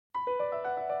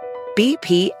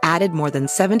BP added more than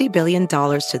 $70 billion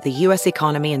to the U.S.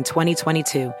 economy in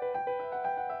 2022.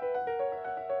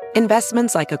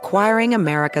 Investments like acquiring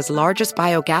America's largest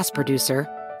biogas producer,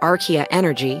 Archaea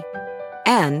Energy,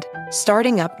 and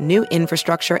starting up new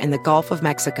infrastructure in the Gulf of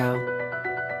Mexico.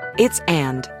 It's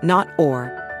and, not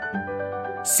or.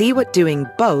 See what doing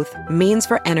both means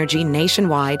for energy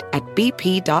nationwide at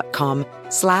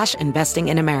bp.com/investing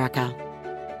in America.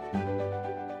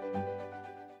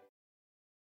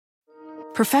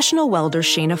 Professional welder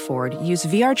Shayna Ford used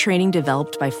VR training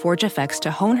developed by ForgeFX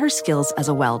to hone her skills as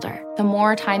a welder. The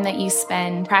more time that you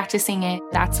spend practicing it,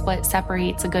 that's what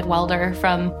separates a good welder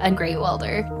from a great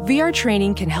welder. VR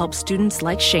training can help students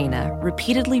like Shayna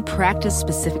repeatedly practice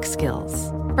specific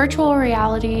skills. Virtual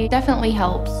reality definitely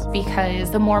helps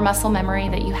because the more muscle memory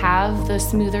that you have, the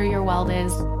smoother your weld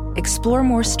is. Explore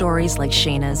more stories like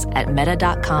Shayna's at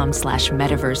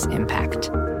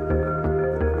meta.com/metaverseimpact.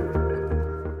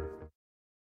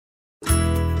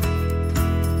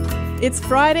 It's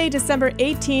Friday, December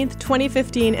 18th,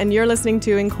 2015, and you're listening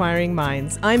to Inquiring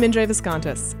Minds. I'm Indre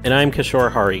Viscontis. And I'm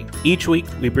Kishore Hari. Each week,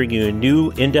 we bring you a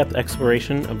new in-depth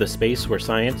exploration of the space where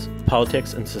science,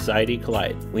 politics, and society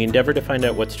collide. We endeavor to find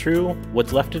out what's true,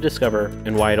 what's left to discover,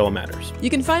 and why it all matters.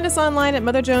 You can find us online at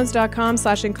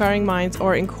motherjones.com/inquiringminds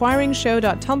or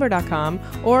inquiringshow.tumblr.com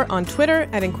or on Twitter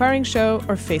at Inquiring Show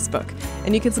or Facebook.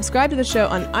 And you can subscribe to the show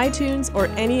on iTunes or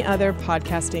any other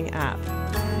podcasting app.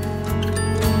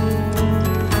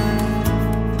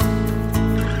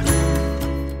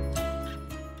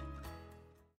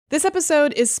 This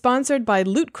episode is sponsored by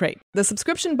Loot Crate, the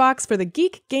subscription box for the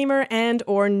geek, gamer, and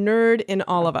or nerd in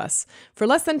all of us. For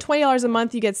less than $20 a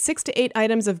month, you get 6 to 8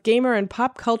 items of gamer and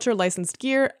pop culture licensed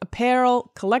gear,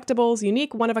 apparel, collectibles,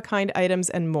 unique one-of-a-kind items,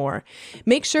 and more.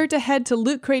 Make sure to head to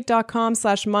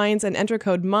lootcrate.com/minds and enter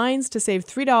code MINDS to save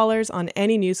 $3 on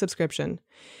any new subscription.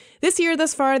 This year,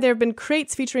 thus far, there have been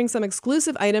crates featuring some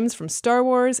exclusive items from Star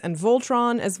Wars and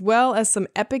Voltron, as well as some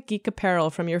epic geek apparel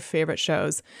from your favorite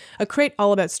shows. A crate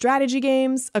all about strategy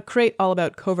games, a crate all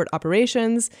about covert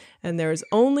operations, and there is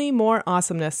only more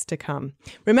awesomeness to come.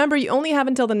 Remember, you only have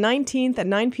until the 19th at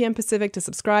 9 p.m. Pacific to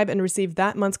subscribe and receive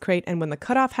that month's crate, and when the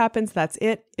cutoff happens, that's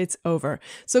it. It's over.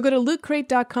 So go to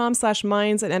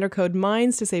lootcrate.com/minds and enter code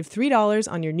MINDS to save $3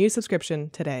 on your new subscription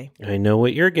today. I know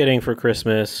what you're getting for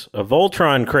Christmas, a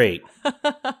Voltron crate.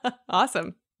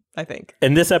 Awesome, I think.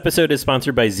 And this episode is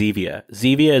sponsored by Zevia.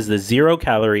 Zevia is the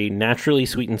zero-calorie, naturally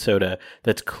sweetened soda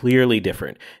that's clearly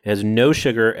different. It has no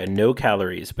sugar and no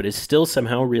calories, but is still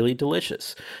somehow really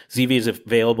delicious. Zevia is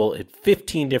available in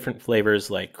 15 different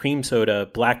flavors like cream soda,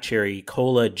 black cherry,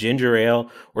 cola, ginger ale,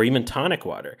 or even tonic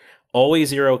water. Always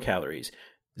 0 calories.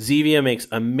 Zevia makes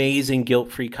amazing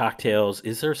guilt-free cocktails.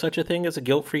 Is there such a thing as a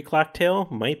guilt-free cocktail?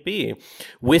 Might be.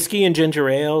 Whiskey and ginger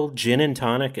ale, gin and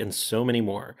tonic, and so many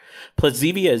more. Plus,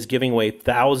 Zevia is giving away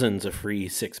thousands of free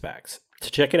six-packs.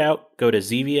 To check it out, go to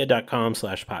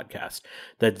zevia.com/podcast.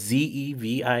 That's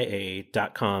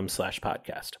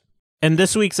zevia.com/podcast. And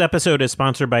this week's episode is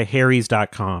sponsored by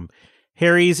Harry's.com.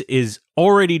 Harry's is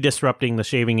already disrupting the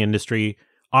shaving industry,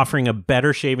 offering a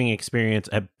better shaving experience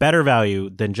at better value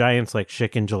than giants like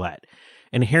Schick and Gillette.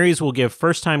 And Harry's will give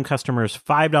first-time customers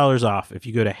 $5 off if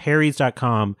you go to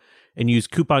harrys.com and use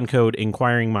coupon code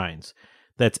InquiringMinds.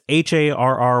 That's HARRYS.com,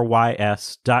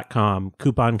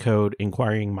 coupon code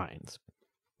InquiringMinds.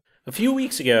 A few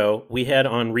weeks ago, we had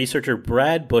on researcher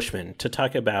Brad Bushman to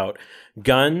talk about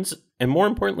guns and, more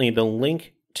importantly, the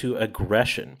link to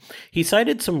aggression. He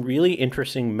cited some really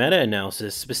interesting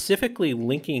meta-analysis, specifically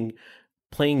linking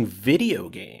playing video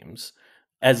games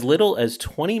as little as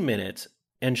 20 minutes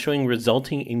and showing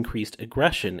resulting increased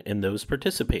aggression in those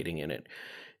participating in it.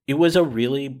 It was a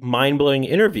really mind-blowing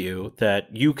interview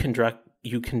that you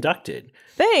conducted.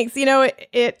 Thanks. You know,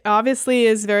 it obviously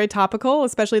is very topical,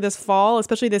 especially this fall,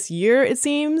 especially this year, it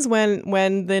seems,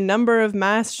 when the number of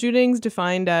mass shootings,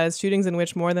 defined as shootings in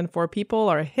which more than 4 people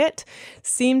are hit,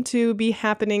 seem to be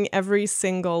happening every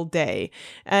single day.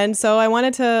 And so I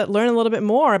wanted to learn a little bit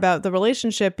more about the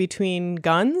relationship between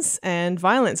guns and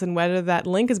violence and whether that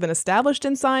link has been established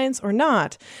in science or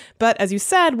not. But as you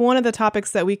said, one of the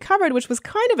topics that we covered, which was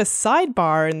kind of a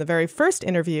sidebar in the very first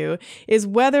interview, is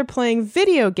whether playing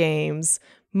video games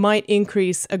might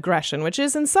increase aggression, which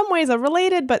is in some ways a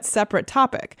related but separate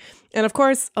topic. And of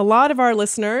course, a lot of our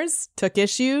listeners took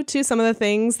issue to some of the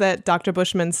things that Dr.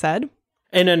 Bushman said.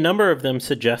 And a number of them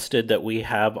suggested that we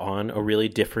have on a really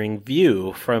differing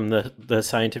view from the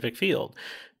scientific field.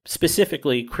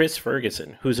 specifically Chris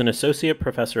Ferguson, who's an associate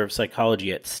professor of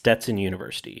psychology at Stetson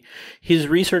University. His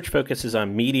research focuses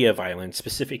on media violence,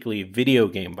 specifically video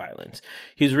game violence.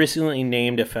 He's recently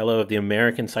named a fellow of the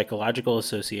American Psychological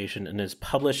Association and has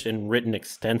published and written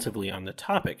extensively on the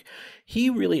topic. He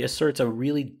really asserts a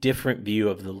really different view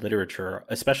of the literature,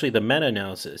 especially the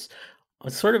meta-analysis, a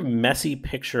sort of messy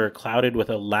picture clouded with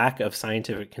a lack of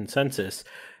scientific consensus,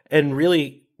 and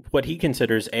really what he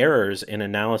considers errors in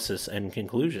analysis and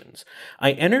conclusions.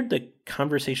 I entered the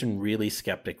conversation really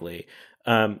skeptically,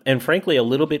 and frankly a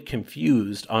little bit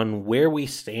confused on where we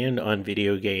stand on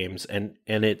video games and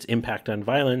its impact on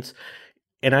violence.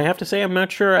 And I have to say, I'm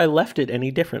not sure I left it any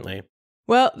differently.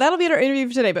 Well, that'll be our interview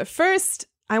for today. But first,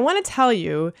 I want to tell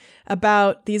you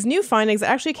about these new findings that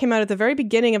actually came out at the very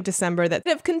beginning of December that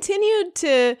have continued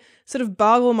to sort of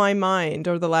boggle my mind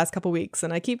over the last couple of weeks.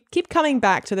 And I keep coming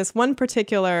back to this one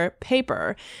particular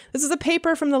paper. This is a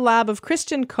paper from the lab of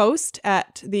Christian Coast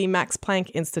at the Max Planck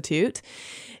Institute.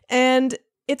 And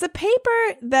it's a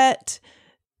paper that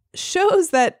shows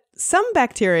that some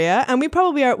bacteria, and we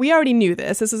already knew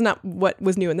this is not what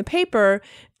was new in the paper,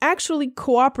 actually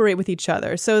cooperate with each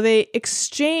other. So they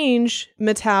exchange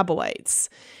metabolites.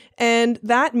 And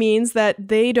that means that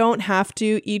they don't have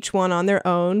to, each one on their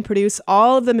own, produce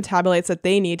all of the metabolites that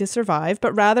they need to survive,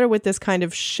 but rather with this kind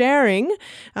of sharing,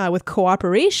 with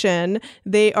cooperation,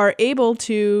 they are able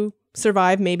to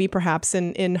survive maybe perhaps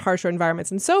in harsher environments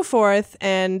and so forth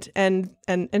and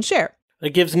share.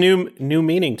 It gives new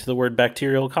meaning to the word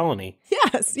bacterial colony.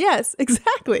 Yes,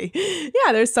 exactly.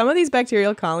 Yeah, there's some of these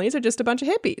bacterial colonies are just a bunch of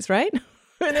hippies, right?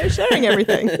 And they're sharing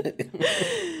everything.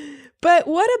 But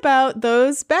what about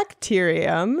those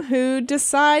bacterium who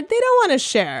decide they don't want to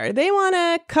share? They want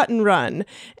to cut and run.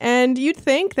 And you'd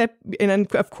think that,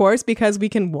 and of course, because we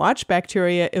can watch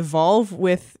bacteria evolve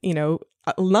with,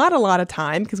 not a lot of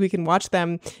time, because we can watch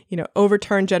them,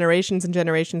 overturn generations and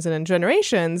generations and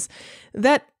generations,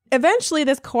 that eventually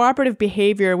this cooperative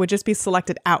behavior would just be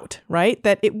selected out, right?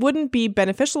 That it wouldn't be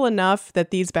beneficial enough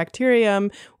that these bacteria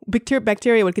would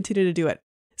continue to do it.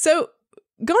 So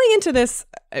going into this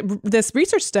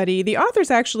research study, the authors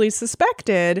actually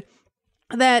suspected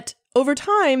that over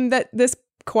time that this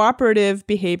cooperative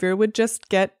behavior would just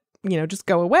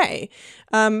go away.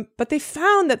 But they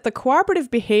found that the cooperative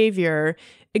behavior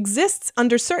exists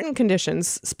under certain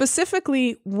conditions,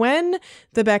 specifically when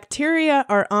the bacteria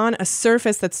are on a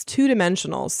surface that's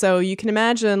two-dimensional. So you can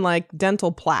imagine like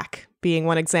dental plaque being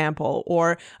one example,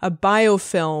 or a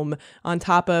biofilm on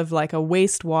top of like a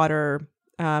wastewater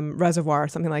reservoir or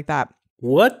something like that.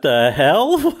 What the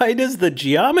hell? Why does the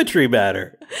geometry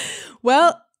matter?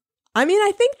 Well, I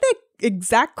think the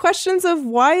exact questions of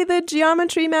why the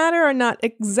geometry matter are not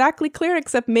exactly clear,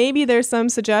 except maybe there's some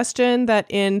suggestion that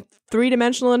in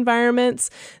three-dimensional environments,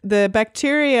 the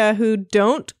bacteria who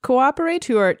don't cooperate,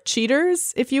 who are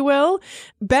cheaters, if you will,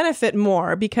 benefit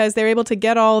more because they're able to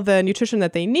get all the nutrition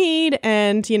that they need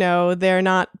and, they're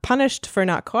not punished for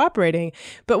not cooperating.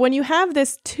 But when you have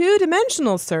this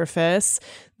two-dimensional surface,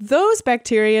 those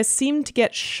bacteria seem to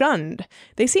get shunned.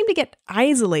 They seem to get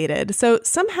isolated. So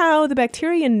somehow the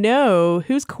bacteria know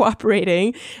who's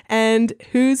cooperating and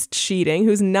who's cheating,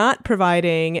 who's not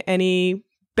providing any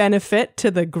benefit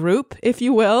to the group, if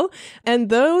you will. And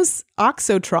those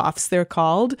auxotrophs, they're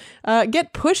called,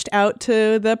 get pushed out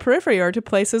to the periphery or to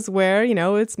places where,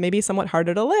 it's maybe somewhat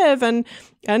harder to live.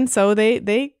 And so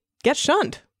they get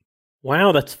shunned.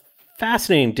 Wow, that's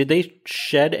fascinating. Did they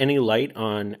shed any light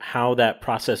on how that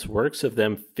process works of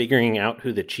them figuring out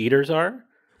who the cheaters are?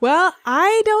 Well,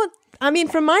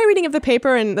 from my reading of the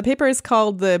paper, and the paper is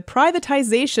called The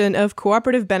Privatization of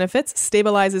Cooperative Benefits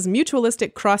Stabilizes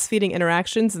Mutualistic Cross-Feeding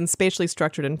Interactions in Spatially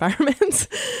Structured Environments.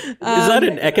 Is that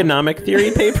an economic theory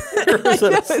paper? Or is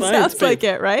that a science it sounds paper? like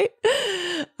it, right?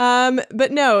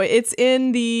 But no, it's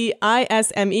in the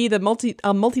ISME, the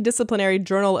Multidisciplinary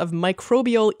Journal of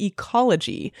Microbial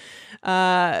Ecology.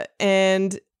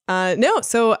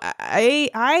 So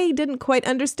I didn't quite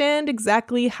understand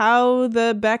exactly how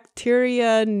the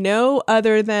bacteria know,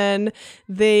 other than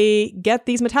they get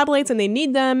these metabolites and they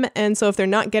need them. And so if they're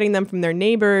not getting them from their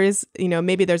neighbors,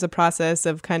 maybe there's a process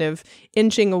of kind of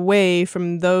inching away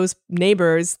from those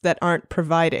neighbors that aren't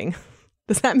providing.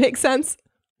 Does that make sense?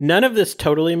 None of this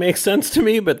totally makes sense to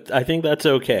me, but I think that's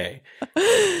okay.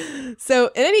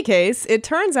 So in any case, it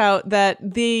turns out that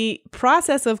the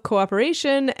process of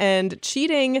cooperation and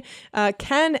cheating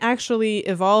can actually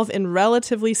evolve in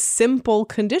relatively simple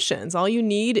conditions. All you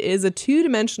need is a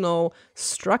two-dimensional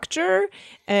structure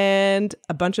and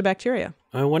a bunch of bacteria.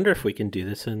 I wonder if we can do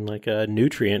this in like a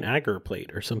nutrient agar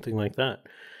plate or something like that.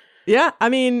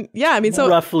 So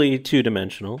roughly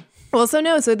two-dimensional. Well,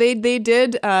 so they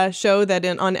did show that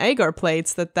on agar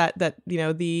plates that you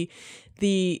know the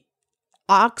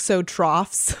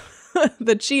oxotrophs,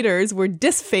 the cheaters, were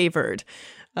disfavored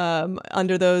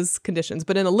under those conditions,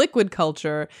 but in a liquid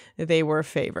culture they were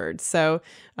favored. So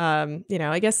you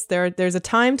know, I guess there's a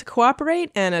time to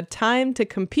cooperate and a time to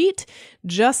compete,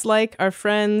 just like our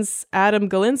friends Adam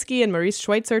Galinsky and Maurice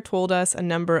Schweitzer told us a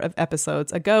number of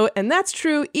episodes ago, and that's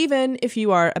true even if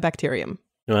you are a bacterium.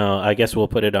 Well, I guess we'll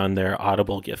put it on their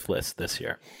Audible gift list this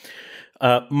year.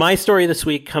 My story this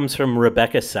week comes from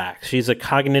Rebecca Sachs. She's a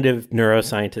cognitive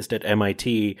neuroscientist at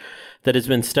MIT that has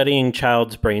been studying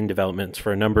child's brain developments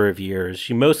for a number of years.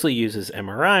 She mostly uses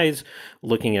MRIs,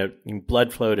 looking at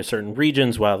blood flow to certain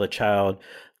regions while the child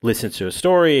listens to a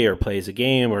story or plays a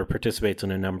game or participates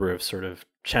in a number of sort of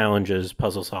challenges,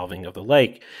 puzzle solving of the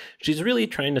like. She's really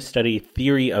trying to study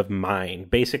theory of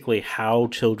mind, basically how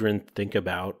children think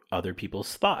about other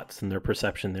people's thoughts and their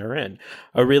perception therein.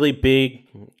 A really big,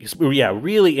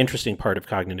 really interesting part of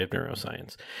cognitive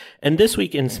neuroscience. And this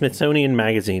week in Smithsonian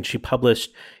Magazine, she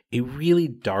published a really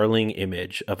darling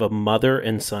image of a mother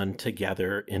and son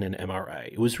together in an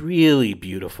MRI. It was really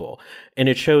beautiful. And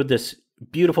it showed this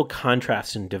beautiful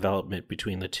contrast in development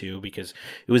between the two, because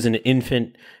it was an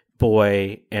infant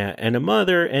boy and a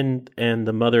mother, and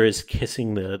the mother is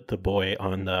kissing the boy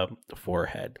on the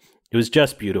forehead. It was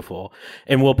just beautiful.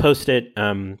 And we'll post it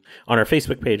on our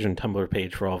Facebook page and Tumblr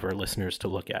page for all of our listeners to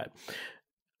look at.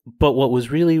 But what was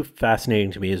really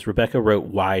fascinating to me is Rebecca wrote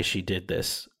why she did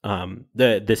this,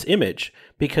 this image,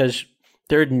 because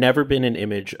there had never been an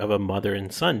image of a mother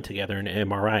and son together in an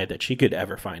MRI that she could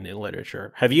ever find in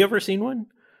literature. Have you ever seen one?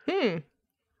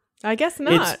 I guess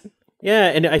not. Yeah,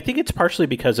 and I think it's partially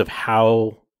because of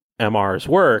how MRs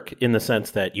work, in the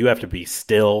sense that you have to be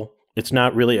still. It's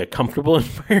not really a comfortable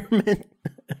environment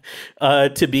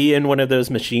to be in one of those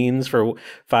machines for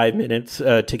 5 minutes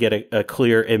to get a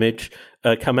clear image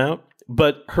come out.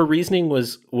 But her reasoning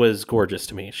was gorgeous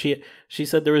to me. She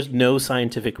said there was no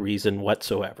scientific reason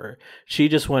whatsoever. She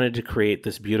just wanted to create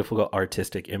this beautiful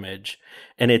artistic image,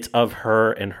 and it's of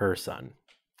her and her son.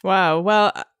 Wow.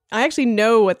 Well, I actually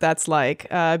know what that's like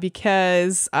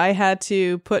because I had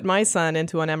to put my son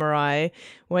into an MRI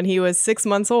when he was 6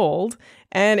 months old,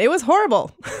 and it was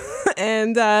horrible.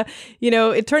 And, you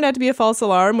know, it turned out to be a false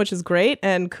alarm, which is great.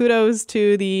 And kudos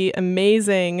to the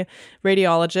amazing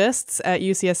radiologists at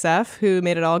UCSF who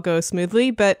made it all go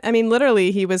smoothly. But I mean,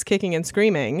 literally, he was kicking and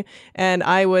screaming, and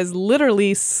I was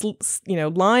literally,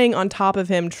 lying on top of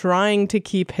him, trying to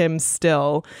keep him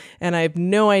still. And I have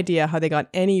no idea how they got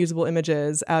any usable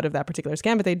images out of that particular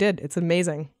scan, but they did. It's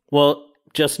amazing. Well,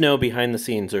 just know behind the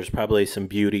scenes, there's probably some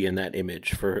beauty in that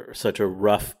image for such a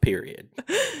rough period.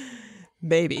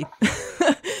 Maybe.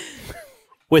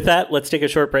 With that, let's take a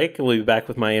short break, and we'll be back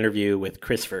with my interview with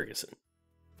Chris Ferguson.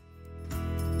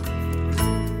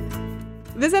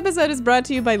 This episode is brought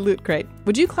to you by Loot Crate.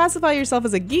 Would you classify yourself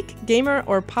as a geek, gamer,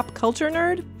 or pop culture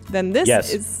nerd? Then this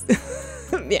is...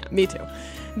 Yeah, me too.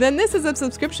 Then this is a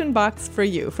subscription box for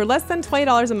you. For less than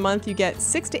 $20 a month, you get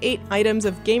 6 to 8 items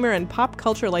of gamer and pop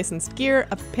culture licensed gear,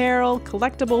 apparel,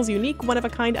 collectibles, unique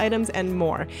one-of-a-kind items, and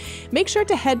more. Make sure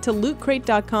to head to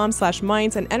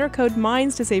lootcrate.com/minds and enter code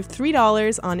MINDS to save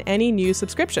 $3 on any new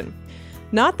subscription.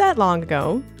 Not that long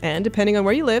ago, and depending on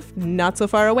where you live, not so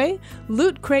far away,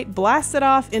 Loot Crate blasted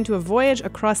off into a voyage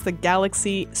across the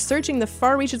galaxy, searching the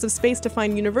far reaches of space to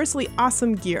find universally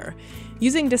awesome gear.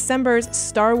 Using December's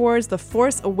Star Wars The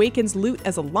Force Awakens loot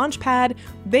as a launch pad,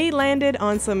 they landed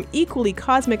on some equally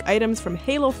cosmic items from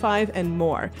Halo 5 and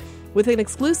more. With an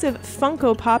exclusive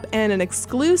Funko Pop and an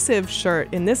exclusive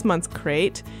shirt in this month's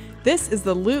crate, this is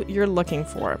the loot you're looking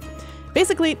for.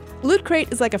 Basically, Loot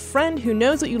Crate is like a friend who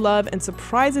knows what you love and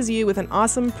surprises you with an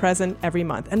awesome present every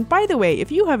month. And by the way,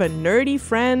 if you have a nerdy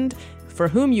friend for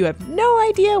whom you have no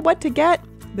idea what to get,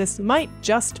 this might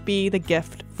just be the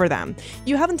gift for them.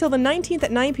 You have until the 19th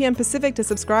at 9 p.m. Pacific to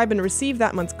subscribe and receive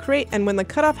that month's crate, and when the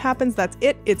cutoff happens, that's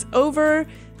it. It's over.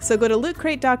 So go to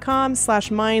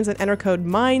lootcrate.com/minds and enter code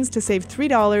MINDS to save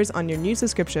 $3 on your new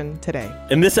subscription today.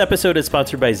 And this episode is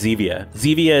sponsored by Zevia.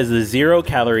 Zevia is the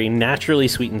 0-calorie, naturally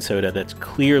sweetened soda that's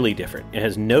clearly different. It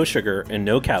has no sugar and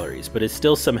no calories, but is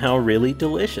still somehow really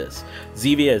delicious.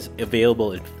 Zevia is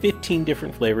available in 15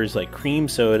 different flavors like cream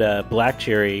soda, black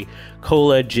cherry,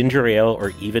 cola, ginger ale,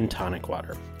 or even tonic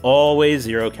water. Always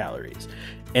 0 calories.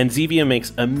 And Zevia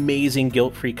makes amazing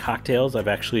guilt-free cocktails. I've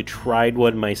actually tried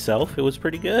one myself. It was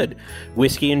pretty good.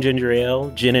 Whiskey and ginger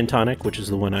ale, gin and tonic, which is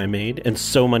the one I made, and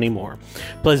so many more.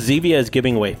 Plus, Zevia is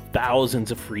giving away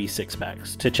thousands of free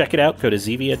 6-packs. To check it out, go to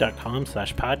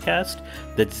zevia.com/podcast.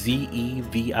 That's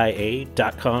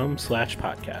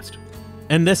ZEVIA.com/podcast.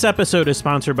 And this episode is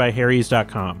sponsored by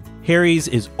Harry's.com. Harry's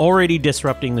is already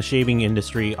disrupting the shaving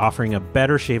industry, offering a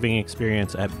better shaving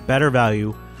experience at better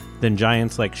value than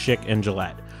giants like Schick and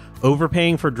Gillette.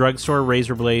 Overpaying for drugstore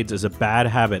razor blades is a bad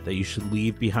habit that you should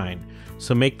leave behind,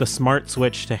 so make the smart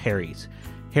switch to Harry's.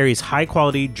 Harry's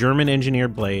high-quality,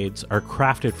 German-engineered blades are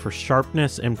crafted for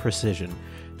sharpness and precision.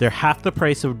 They're half the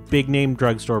price of big-name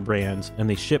drugstore brands, and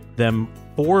they ship them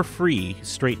for free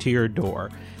straight to your door.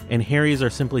 And Harry's are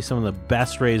simply some of the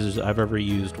best razors I've ever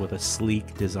used with a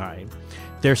sleek design.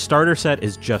 Their starter set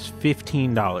is just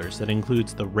 $15. That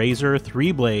includes the razor,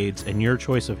 3 blades, and your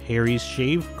choice of Harry's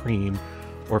shave cream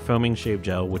or foaming shave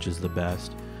gel, which is the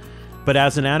best. But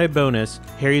as an added bonus,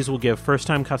 Harry's will give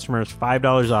first-time customers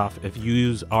 $5 off if you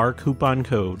use our coupon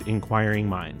code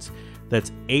InquiringMinds.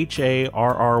 That's HARRYS.com,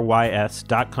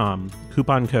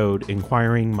 coupon code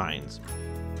InquiringMinds.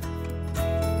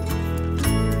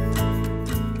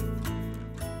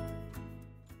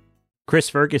 Chris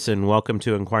Ferguson, welcome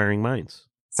to Inquiring Minds.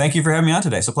 Thank you for having me on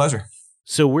today. It's a pleasure.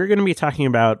 So we're going to be talking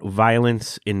about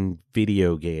violence in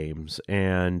video games.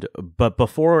 But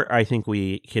before I think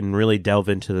we can really delve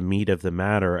into the meat of the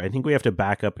matter, I think we have to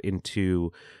back up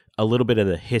into a little bit of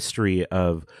the history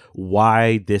of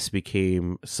why this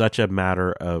became such a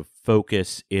matter of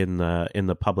focus in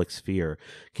the public sphere.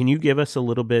 Can you give us a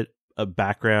little bit of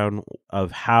background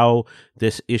of how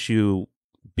this issue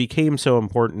became so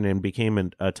important and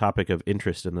became a topic of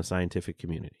interest in the scientific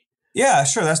community? Yeah,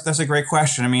 sure. That's a great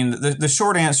question. I mean, the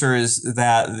short answer is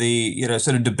that the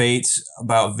sort of debates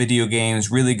about video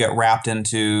games really got wrapped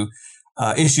into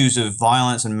issues of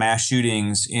violence and mass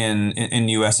shootings in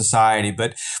U.S. society.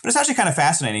 But it's actually kind of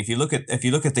fascinating if you look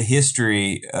at the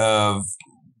history of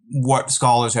what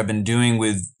scholars have been doing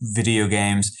with video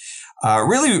games.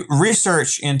 Really,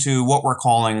 research into what we're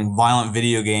calling violent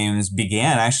video games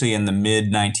began actually in the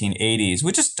mid-1980s,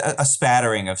 with just a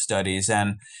spattering of studies.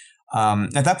 And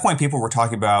at that point, people were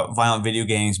talking about violent video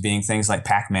games being things like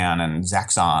Pac-Man and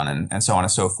Zaxxon and so on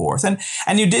and so forth.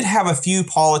 And you did have a few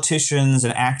politicians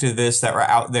and activists that were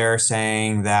out there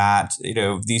saying that,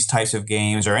 these types of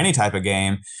games or any type of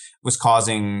game was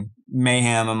causing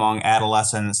mayhem among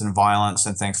adolescents and violence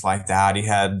and things like that. You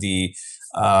had the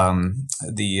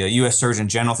U.S. Surgeon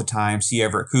General at the time, C.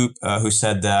 Everett Koop, who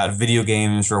said that video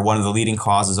games were one of the leading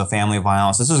causes of family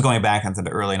violence. This was going back into the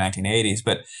early 1980s,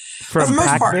 but from for the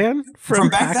most part, then? From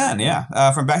back then,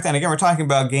 yeah. From back then, again, we're talking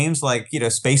about games like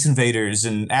Space Invaders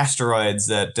and Asteroids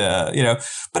that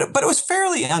but it was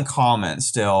fairly uncommon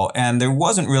still, and there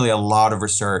wasn't really a lot of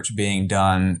research being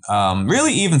done,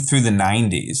 really even through the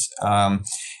 90s.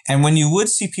 And when you would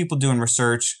see people doing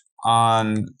research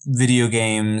on video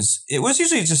games, it was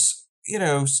usually just,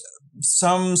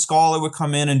 some scholar would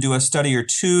come in and do a study or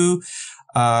two.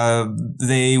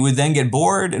 They would then get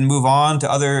bored and move on to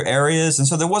other areas. And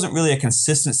so there wasn't really a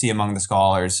consistency among the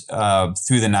scholars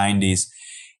through the 90s.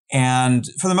 And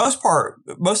for the most part,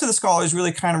 most of the scholars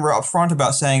really kind of were upfront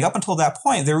about saying up until that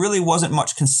point, there really wasn't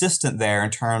much consistent there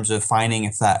in terms of finding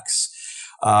effects.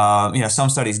 Some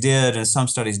studies did, and some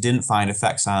studies didn't find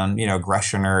effects on,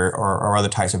 aggression or other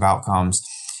types of outcomes.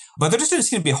 But there just didn't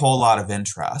seem to be a whole lot of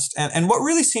interest. And what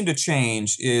really seemed to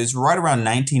change is right around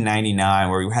 1999,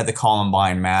 where we had the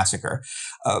Columbine massacre.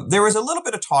 There was a little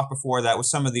bit of talk before that with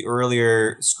some of the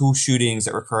earlier school shootings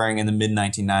that were occurring in the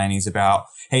mid-1990s about,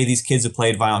 hey, these kids have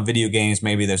played violent video games,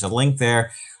 maybe there's a link there.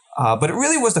 But it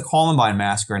really was the Columbine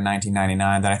massacre in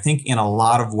 1999 that I think in a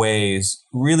lot of ways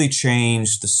really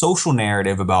changed the social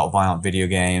narrative about violent video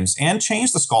games and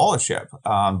changed the scholarship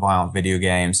on violent video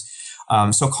games.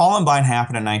 So Columbine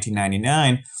happened in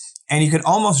 1999, and you could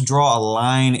almost draw a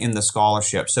line in the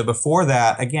scholarship. So before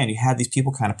that, again, you had these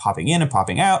people kind of popping in and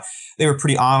popping out. They were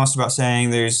pretty honest about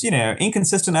saying there's,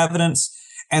 inconsistent evidence.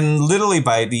 And literally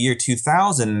by the year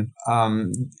 2000,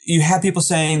 you had people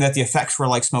saying that the effects were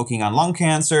like smoking on lung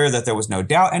cancer, that there was no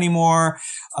doubt anymore,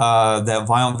 that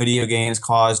violent video games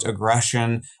caused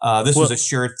aggression. This was a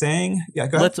sure thing. Yeah,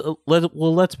 go ahead.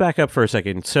 Let's back up for a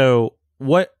second. So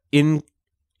what in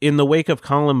the wake of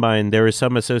Columbine, there was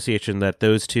some association that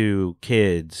those two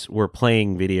kids were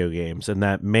playing video games, and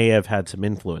that may have had some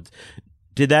influence.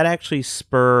 Did that actually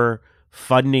spur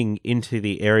funding into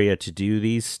the area to do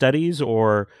these studies,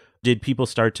 or did people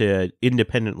start to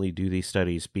independently do these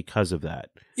studies because of that?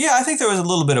 Yeah, I think there was a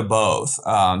little bit of both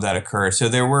that occurred. So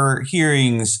there were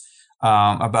hearings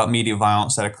about media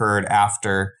violence that occurred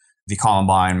after the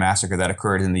Columbine massacre that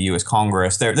occurred in the U.S.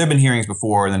 Congress. There have been hearings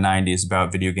before in the 90s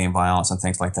about video game violence and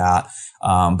things like that.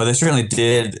 But they certainly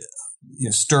did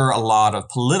stir a lot of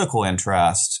political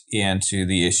interest into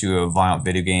the issue of violent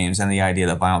video games and the idea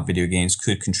that violent video games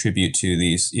could contribute to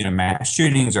these, mass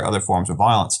shootings or other forms of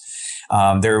violence.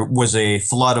 There was a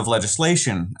flood of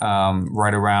legislation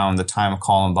right around the time of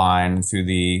Columbine through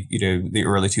the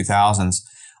early 2000s.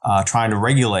 Trying to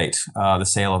regulate the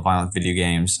sale of violent video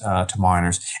games to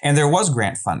minors, and there was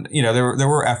grant funding. There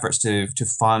were efforts to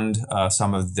fund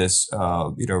some of this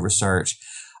research.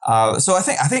 So I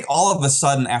think all of a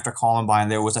sudden after Columbine,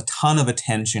 there was a ton of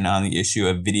attention on the issue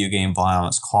of video game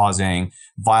violence causing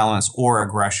violence or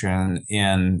aggression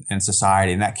in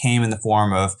society, and that came in the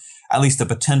form of at least the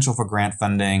potential for grant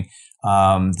funding,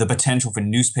 the potential for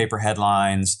newspaper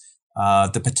headlines.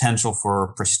 The potential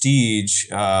for prestige,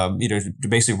 to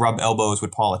basically rub elbows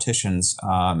with politicians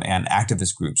and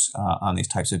activist groups on these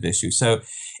types of issues. So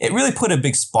it really put a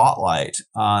big spotlight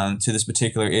to this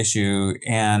particular issue.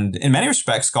 And in many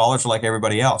respects, scholars are like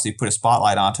everybody else. They put a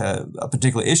spotlight onto a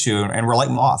particular issue, and we're like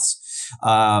moths,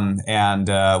 and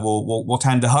we'll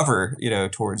tend to hover,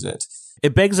 towards it.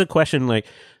 It begs a question, like,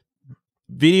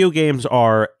 video games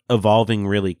are evolving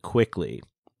really quickly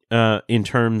in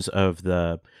terms of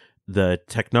the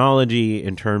technology,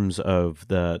 in terms of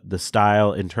the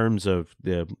style, in terms of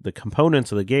the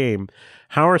components of the game.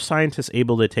 How are scientists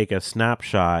able to take a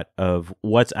snapshot of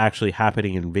what's actually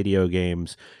happening in video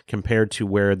games compared to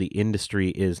where the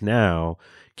industry is now,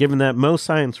 given that most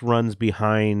science runs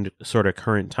behind sort of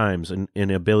current times and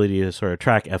ability to sort of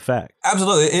track effect?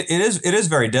 Absolutely. It is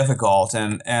very difficult.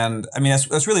 And I mean,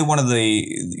 that's really one of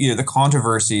the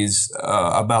controversies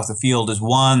about the field, is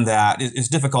one that it's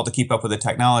difficult to keep up with the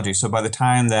technology. So by the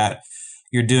time that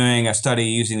you're doing a study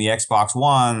using the Xbox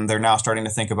One, they're now starting to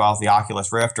think about the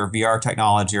Oculus Rift or VR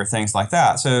technology or things like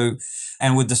that. So,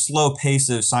 and with the slow pace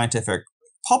of scientific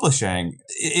publishing,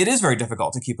 it is very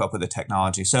difficult to keep up with the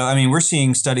technology. So, I mean, we're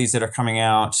seeing studies that are coming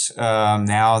out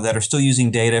now that are still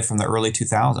using data from the early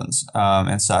 2000s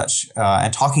and such,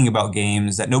 and talking about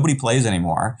games that nobody plays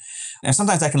anymore. And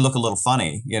sometimes that can look a little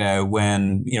funny,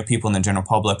 when, people in the general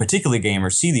public, particularly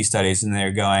gamers, see these studies and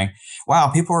they're going,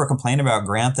 wow, people are complaining about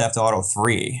Grand Theft Auto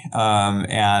 3,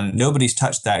 and nobody's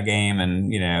touched that game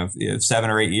in, 7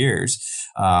 or 8 years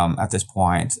at this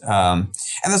point. And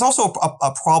there's also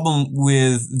a problem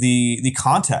with the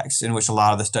context in which a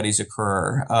lot of the studies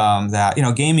occur, that,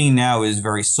 gaming now is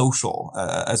very social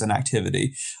as an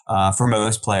activity for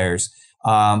most players.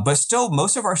 But still,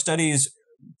 most of our studies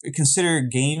consider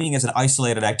gaming as an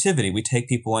isolated activity. We take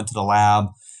people into the lab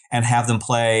and have them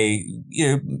play,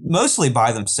 mostly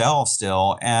by themselves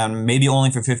still, and maybe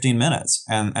only for 15 minutes.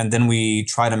 And then we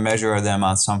try to measure them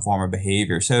on some form of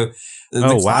behavior. So,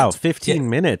 wow, 15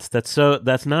 minutes. That's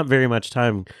not very much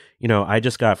time. I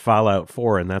just got Fallout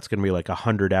 4, and that's going to be like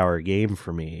 100-hour game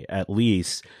for me at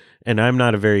least. And I'm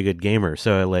not a very good gamer.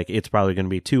 So it's probably going to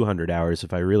be 200 hours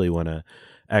if I really want to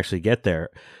actually get there.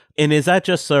 And is that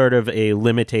just sort of a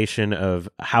limitation of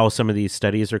how some of these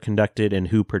studies are conducted and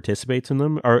who participates in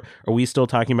them? Are we still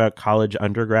talking about college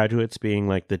undergraduates being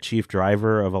like the chief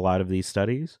driver of a lot of these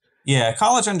studies? Yeah,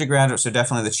 college undergraduates are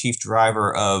definitely the chief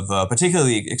driver of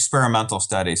particularly experimental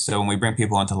studies. So when we bring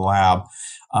people into the lab,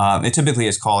 it typically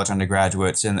is college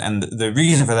undergraduates, and the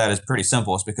reason for that is pretty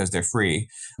simple. It's because they're free.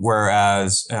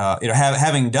 Whereas,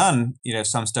 having done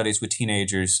some studies with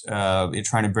teenagers,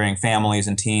 trying to bring families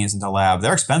and teens into the lab,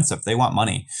 they're expensive. They want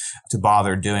money to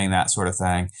bother doing that sort of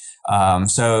thing.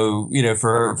 So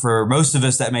for most of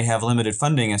us that may have limited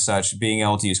funding and such, being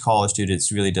able to use college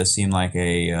students really does seem like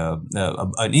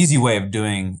an easy way of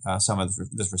doing some of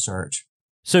this research.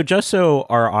 So just so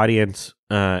our audience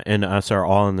and us are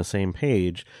all on the same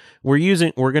page, we're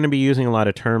going to be using a lot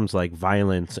of terms like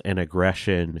violence and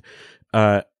aggression.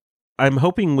 I'm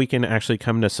hoping we can actually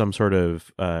come to some sort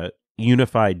of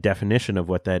unified definition of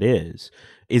what that is.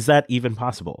 Is that even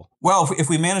possible? Well, if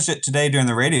we managed it today during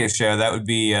the radio show, that would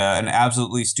be an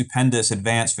absolutely stupendous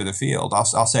advance for the field.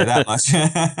 I'll say that much.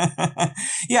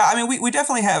 Yeah, I mean, we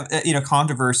definitely have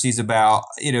controversies about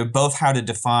both how to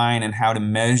define and how to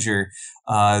measure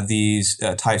these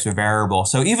types of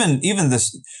variables. So even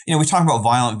this, we talk about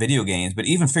violent video games, but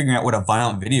even figuring out what a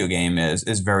violent video game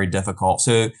is very difficult.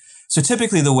 So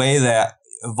typically the way that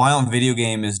a violent video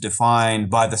game is defined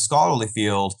by the scholarly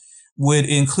field would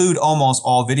include almost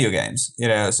all video games.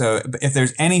 So if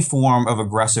there's any form of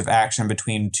aggressive action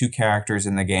between two characters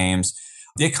in the games,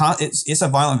 it's a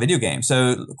violent video game.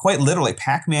 So quite literally,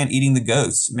 Pac-Man eating the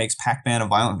ghosts makes Pac-Man a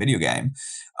violent video game.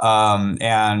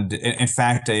 And in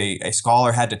fact, a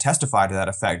scholar had to testify to that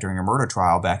effect during a murder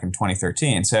trial back in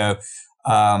 2013. So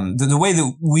the way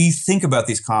that we think about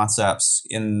these concepts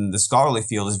in the scholarly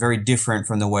field is very different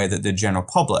from the way that the general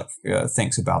public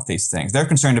thinks about these things. They're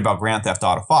concerned about Grand Theft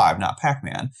Auto 5, not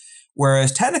Pac-Man.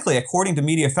 Whereas technically, according to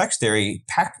media effects theory,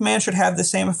 Pac-Man should have the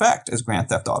same effect as Grand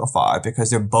Theft Auto 5 because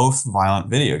they're both violent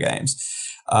video games.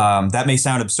 That may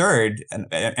sound absurd,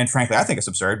 and frankly, I think it's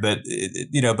absurd. But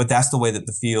but that's the way that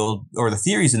the field or the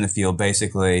theories in the field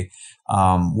basically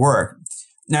work.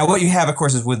 Now, what you have, of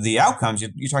course, is with the outcomes,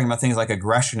 you're talking about things like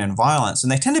aggression and violence, and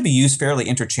they tend to be used fairly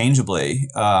interchangeably,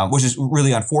 which is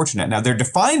really unfortunate. Now, they're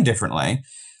defined differently,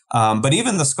 but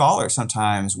even the scholars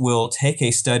sometimes will take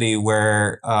a study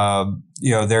where,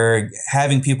 they're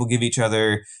having people give each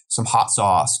other some hot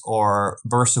sauce or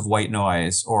bursts of white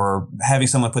noise or having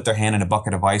someone put their hand in a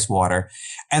bucket of ice water.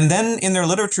 And then in their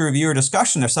literature review or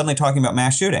discussion, they're suddenly talking about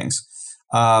mass shootings.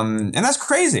 And that's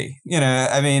crazy.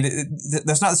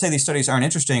 That's not to say these studies aren't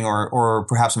interesting or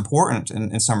perhaps important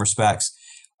in some respects.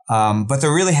 But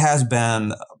there really has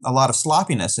been a lot of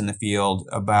sloppiness in the field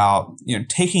about,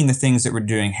 taking the things that we're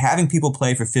doing, having people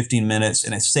play for 15 minutes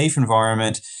in a safe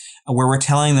environment where we're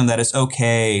telling them that it's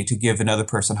okay to give another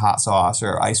person hot sauce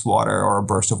or ice water or a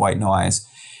burst of white noise.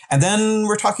 And then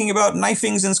we're talking about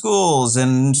knifings in schools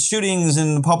and shootings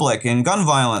in public and gun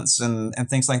violence and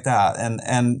things like that.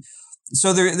 And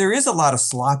so there is a lot of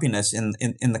sloppiness in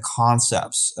the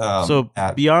concepts.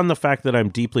 Beyond the fact that I'm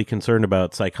deeply concerned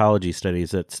about psychology studies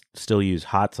that still use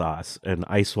hot sauce and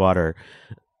ice water,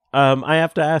 I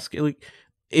have to ask,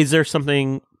 is there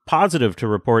something positive to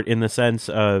report in the sense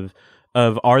of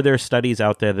are there studies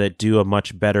out there that do a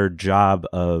much better job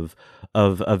of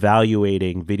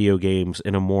evaluating video games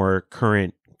in a more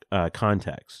current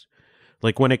context?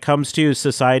 Like when it comes to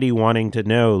society wanting to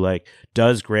know,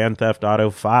 does Grand Theft Auto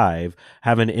 5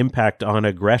 have an impact on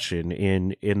aggression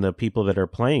in the people that are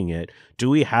playing it? Do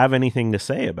we have anything to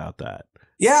say about that?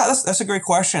 Yeah, that's a great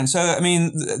question. So,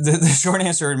 the short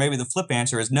answer, maybe the flip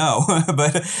answer, is no.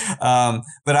 but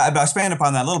I'll expand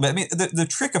upon that a little bit. The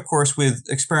trick, of course, with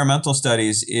experimental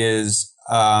studies is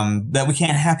that we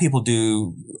can't have people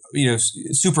do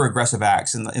super aggressive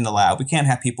acts in the lab. We can't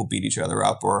have people beat each other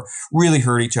up or really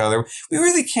hurt each other. We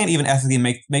really can't even ethically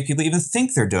make people even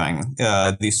think they're doing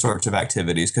these sorts of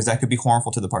activities, because that could be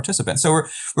harmful to the participants. So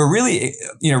we're really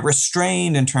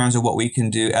restrained in terms of what we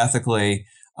can do ethically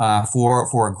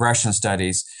for aggression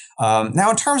studies.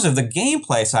 Now, in terms of the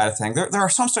gameplay side of things, there are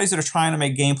some studies that are trying to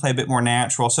make gameplay a bit more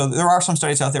natural. So there are some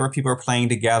studies out there where people are playing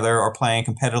together or playing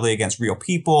competitively against real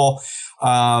people.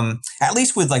 At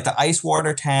least with the ice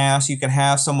water task, you can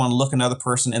have someone look another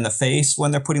person in the face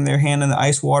when they're putting their hand in the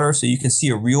ice water, so you can see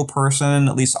a real person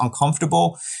at least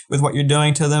uncomfortable with what you're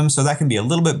doing to them. So that can be a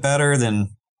little bit better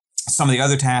than some of the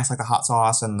other tasks like the hot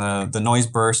sauce and the noise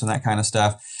burst and that kind of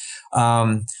stuff.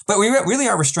 But we really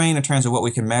are restrained in terms of what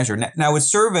we can measure. Now with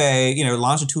survey,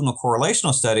 longitudinal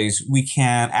correlational studies, we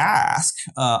can ask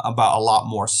about a lot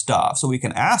more stuff. So we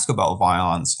can ask about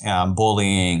violence and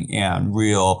bullying and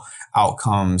real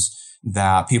outcomes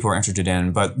that people are interested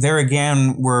in. But there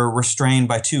again, we're restrained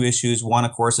by two issues. One,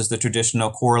 of course, is the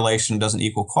traditional correlation doesn't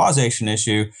equal causation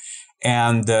issue.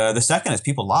 And the second is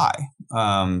people lie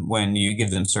when you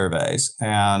give them surveys.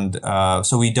 And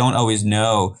so we don't always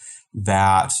know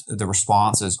that the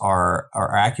responses are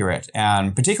accurate.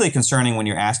 And particularly concerning when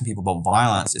you're asking people about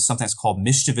violence is something that's called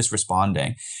mischievous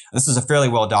responding. This is a fairly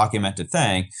well documented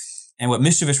thing. And what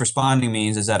mischievous responding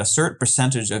means is that a certain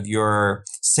percentage of your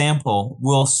sample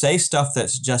will say stuff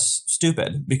that's just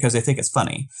stupid because they think it's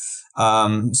funny.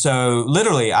 So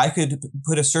literally, I could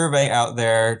put a survey out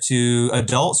there to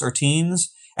adults or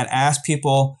teens and ask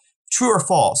people, true or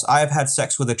false, I have had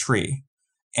sex with a tree.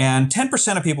 And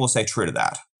 10% of people will say true to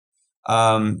that.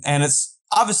 And it's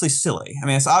obviously silly.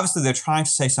 It's obviously they're trying to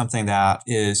say something that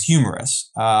is humorous.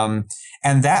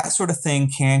 And that sort of thing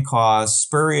can cause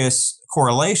spurious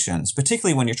correlations,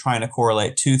 particularly when you're trying to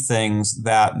correlate two things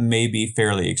that may be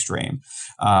fairly extreme.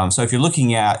 So if you're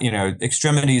looking at,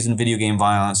 extremities in video game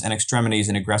violence and extremities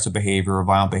in aggressive behavior or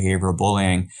violent behavior or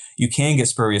bullying, you can get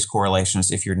spurious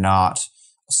correlations if you're not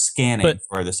scanning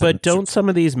for this. But don't some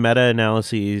of these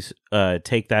meta-analyses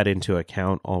take that into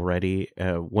account already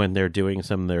when they're doing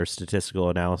some of their statistical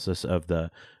analysis of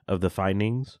the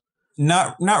findings?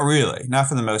 Not really, not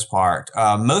for the most part.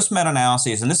 Most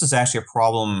meta-analyses, and this is actually a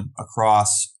problem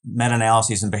across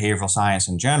meta-analyses in behavioral science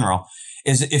in general,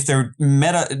 is if they're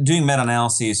doing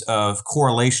meta-analyses of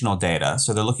correlational data,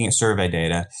 so they're looking at survey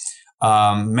data,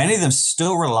 many of them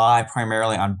still rely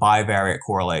primarily on bivariate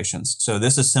correlations. So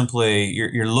this is simply,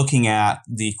 you're looking at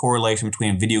the correlation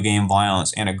between video game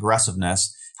violence and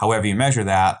aggressiveness, however you measure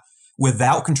that,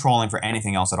 without controlling for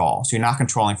anything else at all. So you're not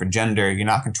controlling for gender, you're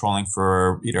not controlling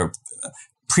for,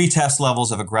 pre-test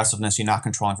levels of aggressiveness, you're not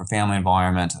controlling for family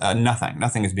environment,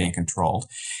 nothing is being controlled.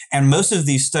 And most of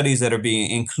these studies that are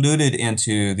being included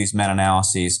into these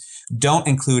meta-analyses don't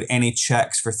include any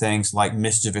checks for things like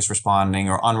mischievous responding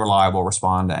or unreliable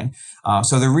responding.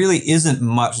 So there really isn't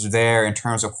much there in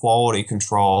terms of quality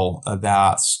control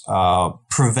that's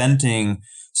preventing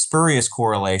spurious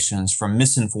correlations from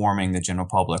misinforming the general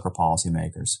public or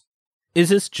policymakers. Is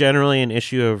this generally an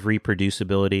issue of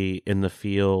reproducibility in the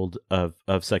field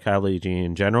of psychology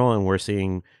in general? And we're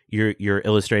seeing you're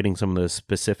illustrating some of the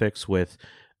specifics with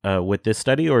this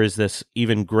study, or is this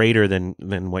even greater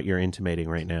than what you're intimating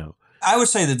right now? I would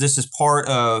say that this is part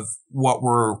of what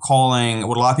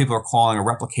a lot of people are calling a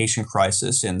replication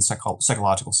crisis in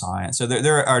psychological science. So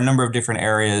there are a number of different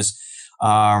areas,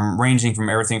 ranging from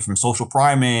everything from social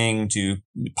priming to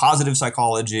positive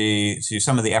psychology to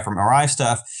some of the fMRI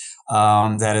stuff,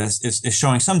 that is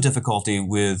showing some difficulty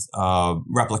with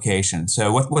replication.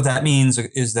 So what that means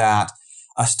is that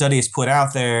a study is put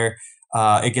out there,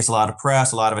 it gets a lot of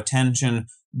press, a lot of attention,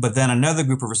 but then another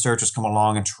group of researchers come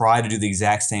along and try to do the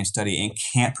exact same study and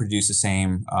can't produce the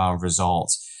same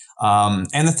results.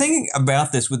 And the thing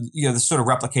about this with this sort of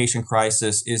replication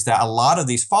crisis is that a lot of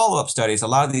these follow-up studies, a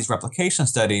lot of these replication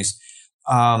studies,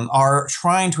 are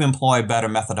trying to employ better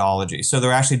methodology. So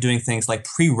they're actually doing things like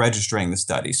pre-registering the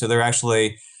study. So they're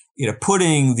actually,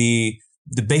 putting the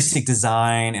basic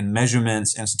design and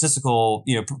measurements and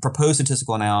proposed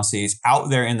statistical analyses out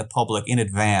there in the public in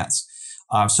advance,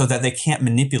 so that they can't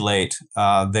manipulate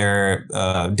their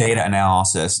data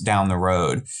analysis down the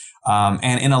road.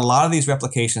 And in a lot of these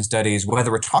replication studies,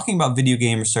 whether we're talking about video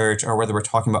game research or whether we're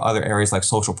talking about other areas like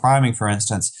social priming, for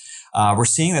instance, we're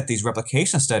seeing that these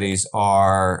replication studies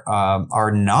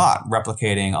are not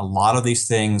replicating a lot of these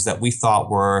things that we thought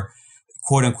were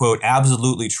quote unquote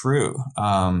absolutely true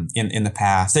in the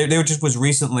past. There just was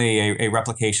recently a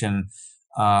replication,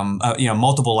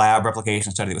 multiple lab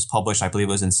replication study that was published, I believe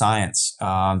it was in Science,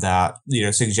 that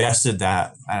suggested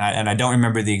that, and I don't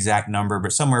remember the exact number,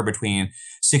 but somewhere between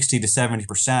 60 to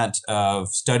 70% of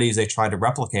studies they tried to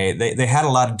replicate, they had a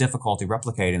lot of difficulty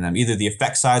replicating them. Either the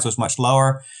effect size was much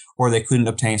lower, or they couldn't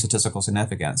obtain statistical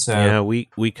significance. So yeah,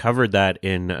 we covered that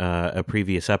in a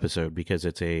previous episode because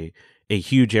it's a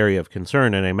huge area of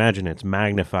concern, and I imagine it's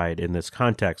magnified in this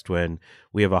context when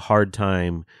we have a hard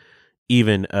time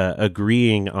even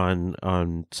agreeing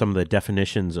on some of the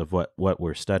definitions of what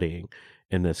we're studying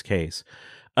in this case.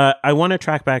 I want to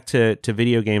track back to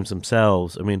video games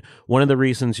themselves. I mean, one of the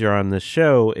reasons you're on this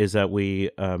show is that we,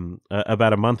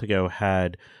 about a month ago,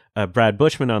 had Brad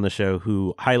Bushman on the show,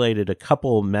 who highlighted a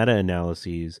couple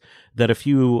meta-analyses that a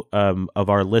few of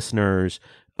our listeners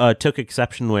took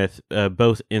exception with,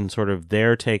 both in sort of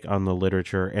their take on the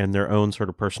literature and their own sort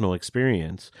of personal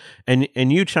experience. And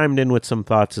you chimed in with some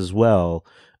thoughts as well.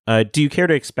 Do you care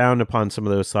to expound upon some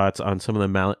of those thoughts on some of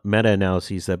the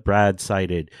meta-analyses that Brad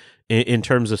cited in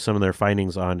terms of some of their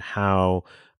findings on how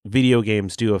video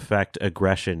games do affect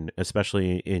aggression,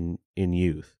 especially in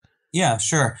youth? Yeah,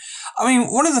 sure. I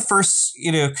mean, one of the first,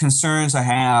 concerns I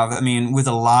have, with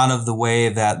a lot of the way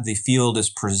that the field is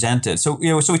presented. So,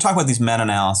 so we talk about these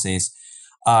meta-analyses,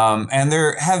 and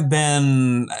there have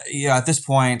been, at this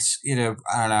point, I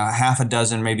don't know, half a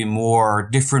dozen, maybe more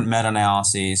different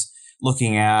meta-analyses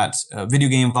looking at video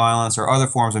game violence or other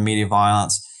forms of media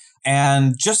violence.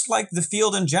 And just like the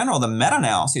field in general, the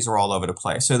meta-analyses are all over the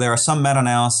place. So there are some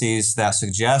meta-analyses that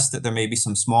suggest that there may be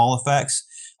some small effects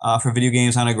for video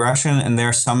games on aggression, and there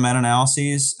are some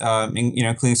meta-analyses,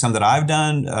 including some that I've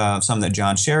done, some that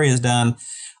John Sherry has done,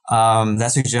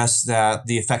 that suggests that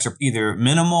the effects are either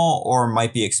minimal or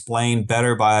might be explained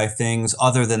better by things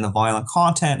other than the violent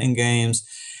content in games.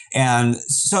 And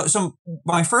so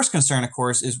my first concern, of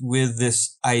course, is with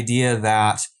this idea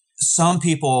that some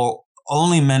people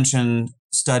only mention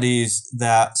studies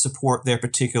that support their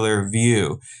particular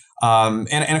view.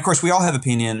 And of course, we all have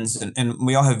opinions and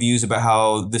we all have views about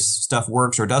how this stuff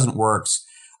works or doesn't work.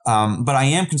 But I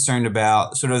am concerned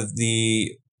about sort of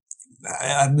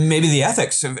maybe the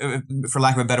ethics, for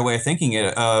lack of a better way of thinking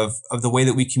it, of the way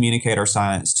that we communicate our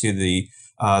science to the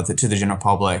general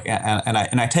public. And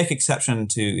I take exception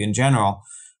to, in general,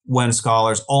 when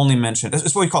scholars only mention,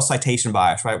 it's what we call citation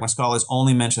bias, right? When scholars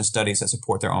only mention studies that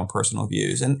support their own personal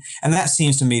views. And that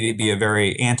seems to me to be a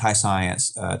very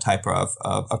anti-science type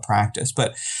of practice.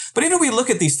 But even if we look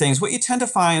at these things, what you tend to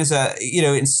find is that,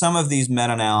 in some of these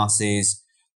meta-analyses,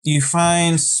 you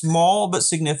find small but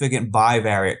significant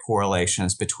bivariate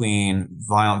correlations between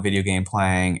violent video game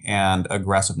playing and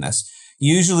aggressiveness.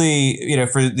 Usually,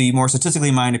 for the more statistically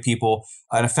minded people,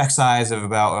 an effect size of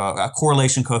about a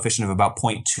correlation coefficient of about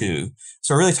 0.2.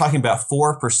 So we're really talking about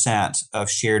 4%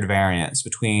 of shared variance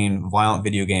between violent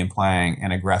video game playing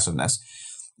and aggressiveness.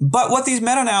 But what these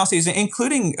meta-analyses,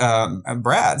 including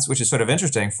Brad's, which is sort of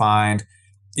interesting, find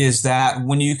is that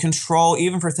when you control,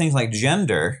 even for things like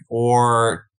gender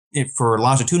or for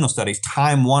longitudinal studies,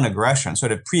 time one aggression,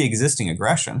 sort of pre-existing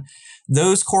aggression,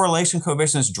 those correlation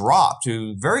coefficients drop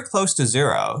to very close to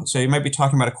zero. So you might be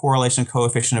talking about a correlation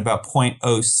coefficient about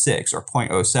 0.06 or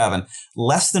 0.07,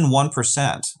 less than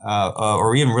 1%,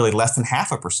 or even really less than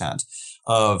 0.5%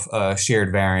 of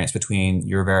shared variance between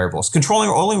your variables, controlling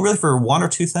only really for one or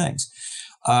two things.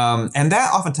 And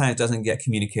that oftentimes doesn't get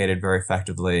communicated very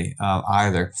effectively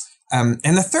either.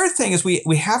 And the third thing is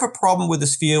we have a problem with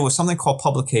this field with something called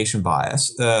publication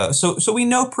bias. So we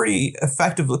know pretty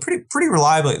effectively, pretty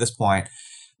reliably at this point,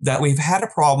 that we've had a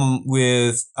problem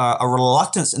with a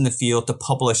reluctance in the field to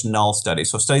publish null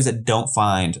studies, so studies that don't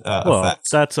find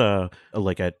effects. That's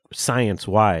like a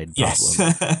science-wide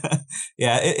problem. Yes.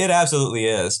 Yeah, it absolutely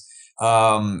is.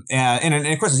 And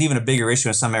of course, it's even a bigger issue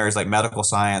in some areas like medical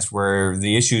science, where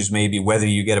the issues may be whether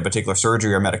you get a particular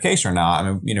surgery or medication or not.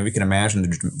 I mean, we can imagine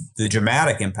the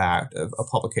dramatic impact of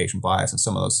publication bias in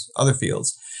some of those other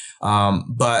fields.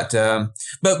 But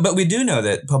we do know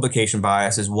that publication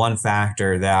bias is one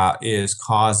factor that is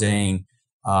causing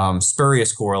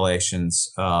spurious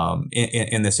correlations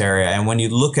in this area. And when you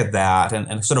look at that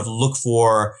and sort of look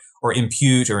for or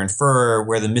impute or infer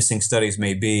where the missing studies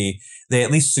may be, they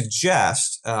at least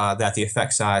suggest that the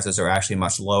effect sizes are actually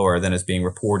much lower than is being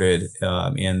reported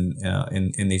in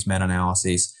these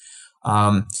meta-analyses.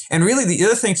 And really, the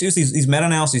other thing too is these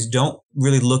meta-analyses don't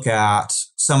really look at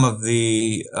some of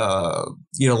the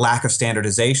lack of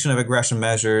standardization of aggression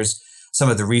measures, some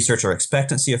of the research or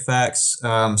expectancy effects.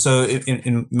 So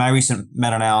in my recent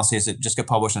meta-analysis that just got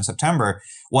published in September,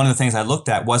 one of the things I looked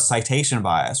at was citation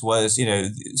bias, was,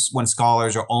 when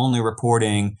scholars are only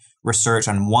reporting research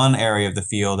on one area of the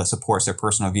field that supports their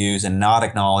personal views and not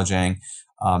acknowledging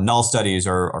null studies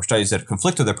or studies that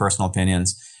conflict with their personal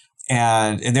opinions.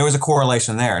 And there was a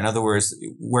correlation there. In other words,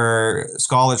 where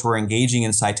scholars were engaging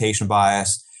in citation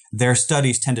bias, their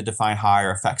studies tended to find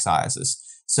higher effect sizes.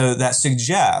 So that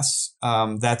suggests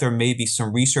that there may be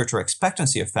some research or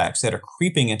expectancy effects that are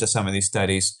creeping into some of these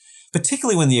studies,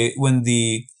 particularly when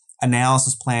the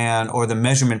analysis plan or the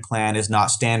measurement plan is not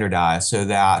standardized, so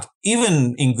that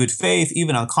even in good faith,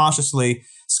 even unconsciously,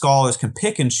 scholars can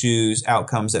pick and choose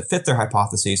outcomes that fit their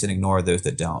hypotheses and ignore those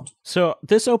that don't. So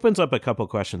this opens up a couple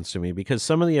questions to me, because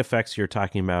some of the effects you're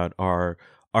talking about are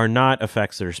not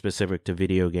effects that are specific to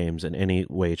video games in any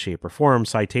way, shape, or form.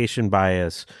 Citation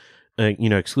bias,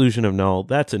 exclusion of null,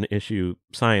 that's an issue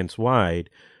science-wide.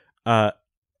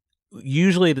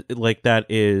 Usually, like, that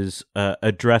is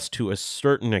addressed to a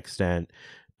certain extent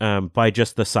by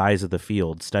just the size of the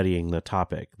field studying the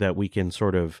topic, that we can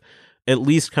sort of at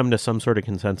least come to some sort of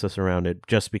consensus around it,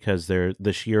 just because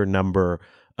the sheer number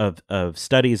of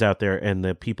studies out there and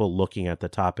the people looking at the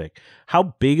topic.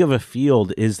 How big of a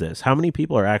field is this? How many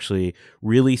people are actually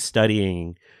really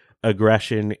studying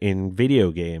aggression in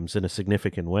video games in a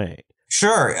significant way?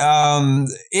 Sure.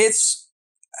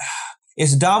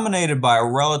 It's dominated by a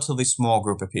relatively small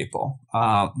group of people,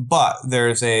 but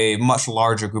there's a much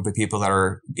larger group of people that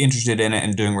are interested in it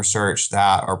and doing research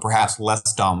that are perhaps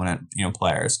less dominant,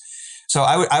 players. So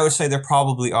I would say there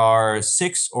probably are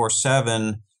 6 or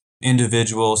 7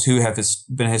 individuals who have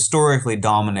been historically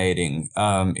dominating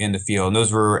in the field. And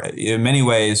those were in many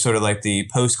ways sort of like the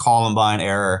post-Columbine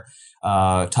era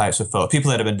types of folks, people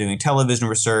that have been doing television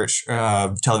research,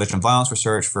 television violence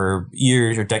research for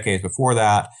years or decades before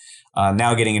that,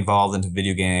 now getting involved into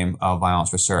video game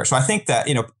violence research. So I think that,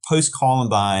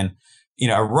 post-Columbine,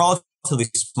 a relatively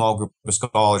small group of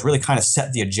scholars really kind of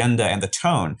set the agenda and the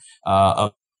tone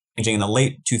of changing in the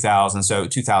late 2000s, so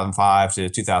 2005 to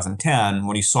 2010,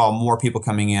 when you saw more people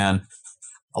coming in,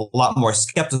 a lot more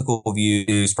skeptical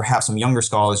views, perhaps some younger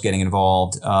scholars getting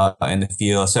involved in the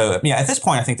field. So, at this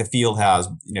point, I think the field has,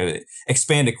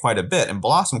 expanded quite a bit and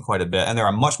blossomed quite a bit, and there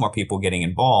are much more people getting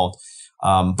involved.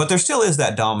 But there still is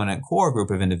that dominant core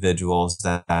group of individuals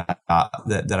that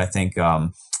I think,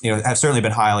 have certainly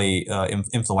been highly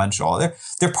influential.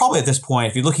 They're probably at this point,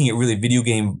 if you're looking at really video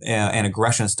game and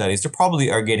aggression studies, they probably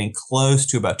are getting close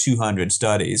to about 200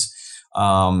 studies.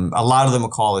 A lot of them are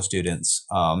college students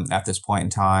at this point in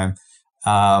time.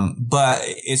 But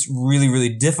it's really, really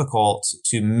difficult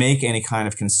to make any kind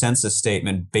of consensus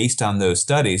statement based on those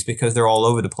studies, because they're all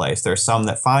over the place. There are some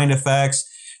that find effects.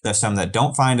 There are some that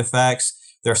don't find effects.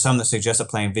 There are some that suggest that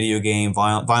playing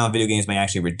violent video games may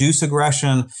actually reduce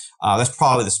aggression. That's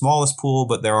probably the smallest pool,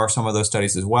 but there are some of those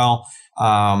studies as well.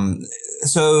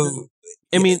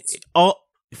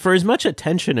 For as much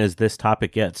attention as this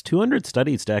topic gets, 200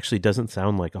 studies actually doesn't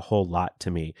sound like a whole lot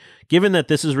to me, given that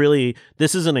this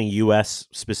isn't a U.S.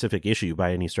 specific issue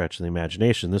by any stretch of the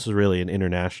imagination. This is really an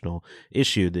international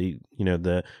issue.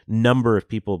 The number of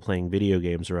people playing video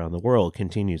games around the world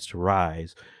continues to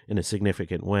rise in a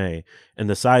significant way, and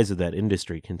the size of that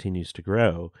industry continues to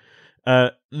grow.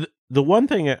 The one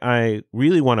thing I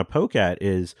really want to poke at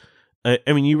is,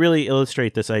 you really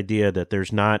illustrate this idea that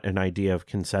there's not an idea of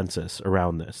consensus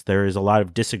around this. There is a lot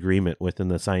of disagreement within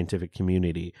the scientific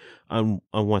community on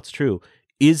what's true.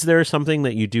 Is there something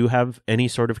that you do have any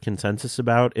sort of consensus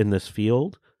about in this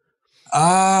field?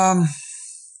 Not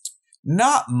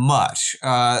much.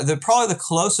 Probably the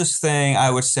closest thing I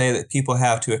would say that people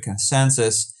have to a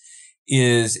consensus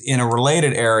is in a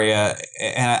related area,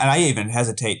 and I even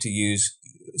hesitate to use.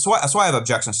 So I have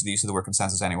objections to the use of the word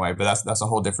consensus anyway, but that's a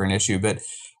whole different issue. But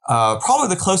probably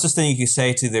the closest thing you can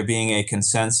say to there being a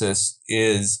consensus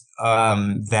is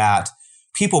that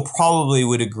people probably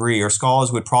would agree, or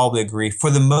scholars would probably agree, for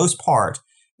the most part,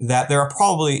 that there are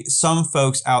probably some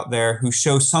folks out there who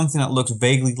show something that looks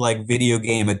vaguely like video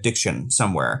game addiction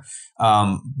somewhere.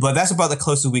 But that's about the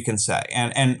closest we can say.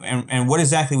 And what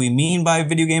exactly we mean by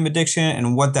video game addiction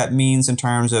and what that means in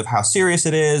terms of how serious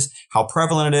it is, how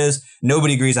prevalent it is,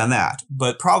 nobody agrees on that.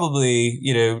 But probably,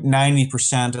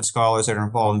 90% of scholars that are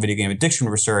involved in video game addiction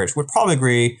research would probably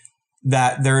agree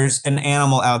that there's an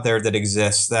animal out there that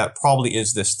exists that probably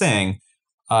is this thing.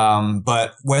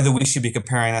 But whether we should be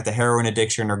comparing that to heroin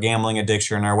addiction or gambling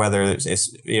addiction, or whether it's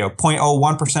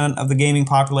 0.01% of the gaming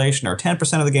population or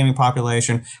 10% of the gaming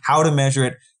population, how to measure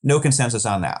it, no consensus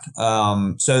on that.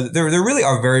 So there really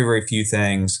are very, very few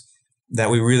things that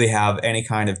we really have any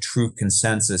kind of true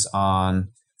consensus on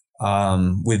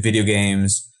with video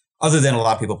games, other than a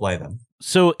lot of people play them.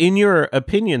 So in your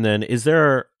opinion, then, is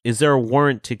there a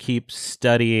warrant to keep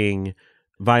studying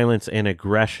violence and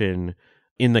aggression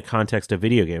in the context of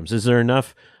video games? Is there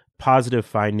enough positive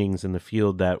findings in the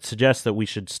field that suggest that we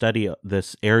should study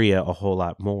this area a whole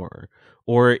lot more?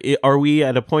 Or are we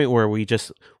at a point where we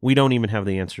don't even have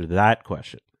the answer to that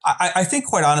question? I think,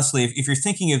 quite honestly, if you're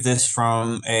thinking of this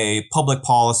from a public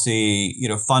policy,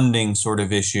 funding sort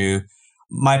of issue,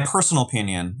 my personal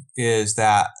opinion is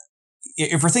that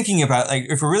if we're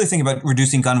really thinking about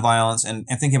reducing gun violence and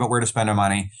thinking about where to spend our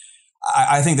money,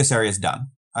 I think this area is done.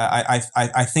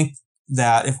 I think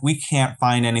that if we can't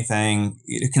find anything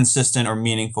consistent or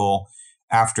meaningful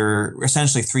after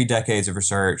essentially 3 decades of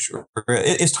research,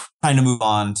 it's time to move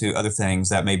on to other things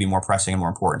that may be more pressing and more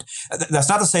important. That's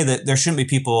not to say that there shouldn't be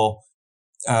people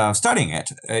studying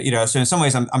it. So in some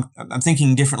ways, I'm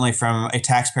thinking differently from a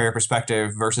taxpayer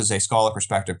perspective versus a scholar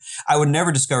perspective. I would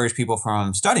never discourage people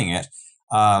from studying it.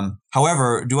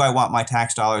 However, do I want my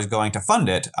tax dollars going to fund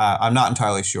it? I'm not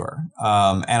entirely sure.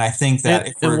 And I think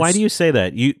that... And why do you say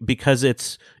that? Because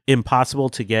it's impossible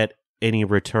to get any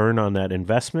return on that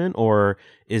investment, or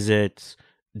is it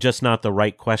just not the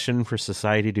right question for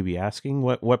society to be asking?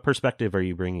 What perspective are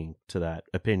you bringing to that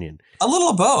opinion? A little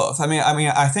of both.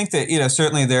 I think that,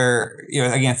 certainly there,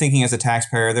 again, thinking as a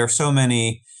taxpayer, there are so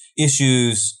many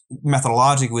issues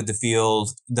methodologically with the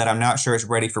field that I'm not sure it's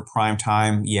ready for prime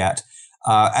time yet.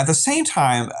 At the same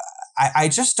time, I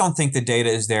just don't think the data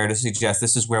is there to suggest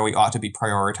this is where we ought to be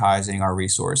prioritizing our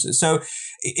resources. So,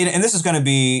 and this is going to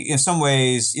be, in some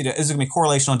ways, this is going to be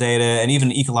correlational data and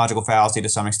even ecological fallacy to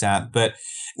some extent. But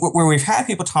where we've had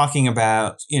people talking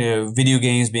about, video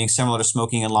games being similar to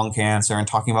smoking and lung cancer, and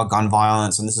talking about gun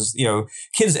violence, and this is,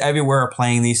 kids everywhere are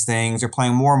playing these things. They're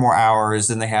playing more and more hours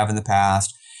than they have in the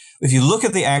past. If you look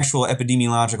at the actual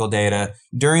epidemiological data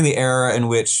during the era in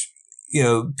which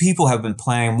people have been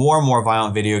playing more and more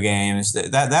violent video games,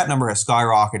 that number has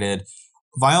skyrocketed.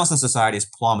 Violence in society has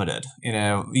plummeted.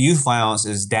 Youth violence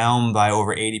is down by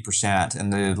over 80%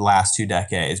 in the last 2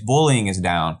 decades. Bullying is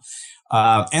down.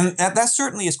 And that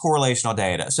certainly is correlational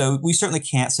data. So we certainly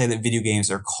can't say that video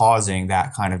games are causing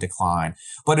that kind of decline.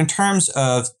 But in terms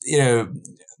of,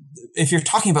 if you're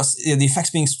talking about the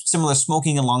effects being similar to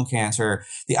smoking and lung cancer,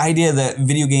 the idea that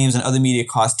video games and other media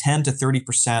cause 10 to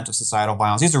 30% of societal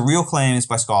violence, these are real claims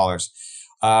by scholars.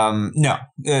 No,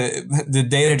 the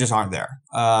data just aren't there.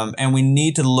 And we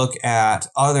need to look at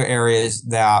other areas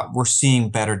that we're seeing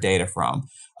better data from,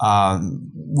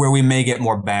 where we may get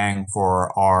more bang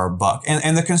for our buck.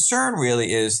 And the concern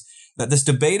really is that this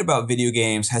debate about video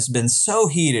games has been so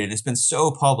heated, it's been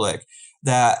so public,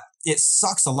 that it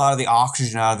sucks a lot of the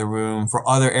oxygen out of the room for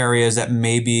other areas that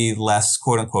may be less,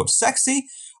 quote unquote, sexy,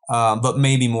 but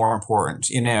maybe more important.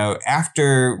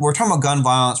 After we're talking about gun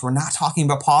violence, we're not talking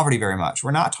about poverty very much.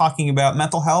 We're not talking about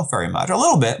mental health very much. A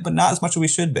little bit, but not as much as we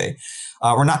should be.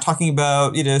 We're not talking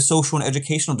about social and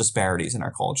educational disparities in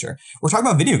our culture. We're talking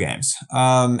about video games,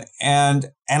 and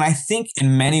I think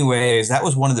in many ways that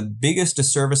was one of the biggest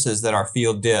disservices that our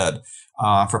field did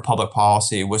for public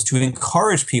policy, was to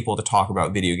encourage people to talk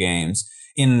about video games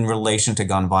in relation to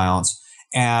gun violence,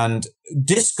 and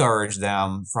discourage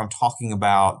them from talking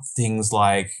about things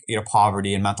like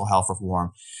poverty and mental health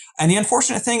reform. And the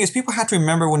unfortunate thing is, people have to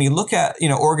remember, when you look at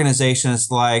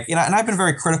organizations like and I've been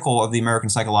very critical of the American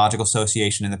Psychological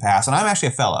Association in the past, and I'm actually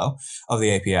a fellow of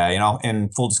the APA. In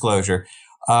full disclosure,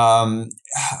 you have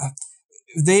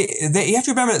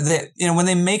to remember that when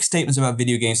they make statements about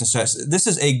video games and such, this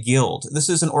is a guild. This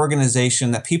is an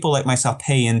organization that people like myself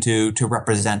pay into to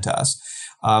represent us.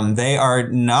 They are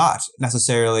not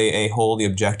necessarily a wholly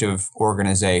objective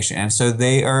organization. And so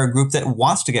they are a group that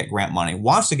wants to get grant money,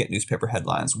 wants to get newspaper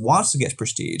headlines, wants to get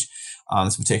prestige on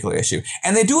this particular issue.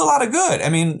 And they do a lot of good. I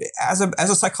mean, as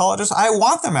a psychologist, I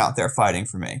want them out there fighting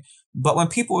for me. But when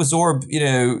people absorb,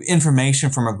 information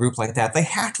from a group like that, they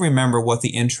have to remember what the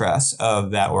interest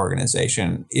of that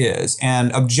organization is.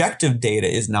 And objective data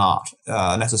is not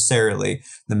necessarily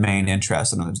the main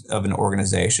interest of an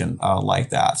organization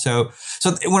like that. So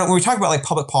when we talk about like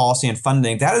public policy and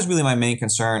funding, that is really my main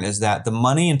concern, is that the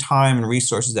money and time and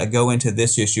resources that go into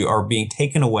this issue are being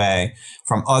taken away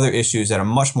from other issues that are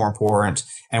much more important,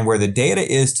 and where the data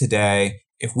is today.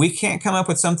 If we can't come up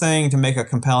with something to make a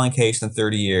compelling case in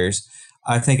 30 years,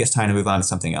 I think it's time to move on to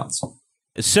something else.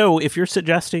 So if you're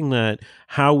suggesting that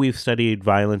how we've studied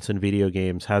violence in video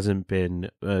games hasn't been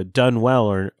done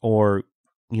well, or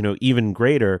even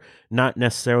greater, not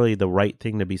necessarily the right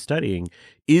thing to be studying,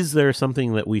 is there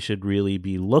something that we should really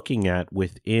be looking at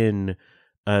within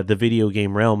the video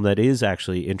game realm that is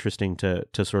actually interesting to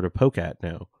sort of poke at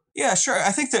now? Yeah, sure.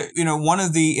 I think that, one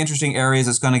of the interesting areas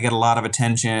that's going to get a lot of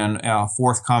attention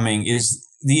forthcoming is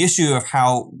the issue of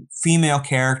how female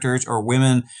characters or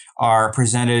women are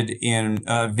presented in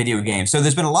video games. So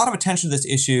there's been a lot of attention to this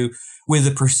issue with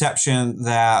the perception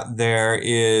that there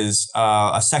is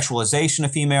a sexualization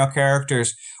of female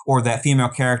characters, or that female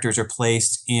characters are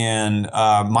placed in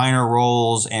minor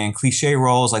roles and cliche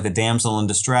roles like the damsel in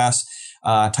distress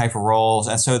type of roles.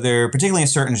 And so there, particularly in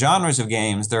certain genres of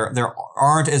games, there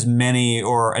aren't as many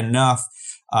or enough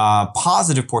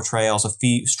positive portrayals of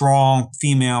strong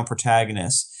female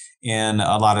protagonists in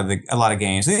a lot of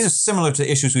games. And these are similar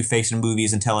to issues we face in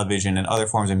movies and television and other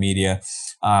forms of media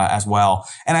as well.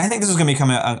 And I think this is going to become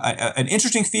an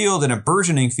interesting field and a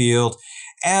burgeoning field.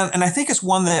 And I think it's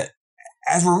one that,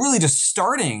 as we're really just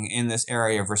starting in this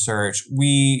area of research,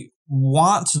 we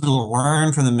want to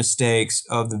learn from the mistakes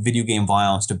of the video game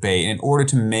violence debate in order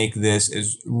to make this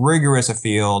as rigorous a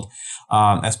field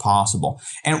as possible.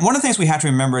 And one of the things we have to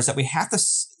remember is that we have to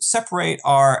separate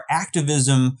our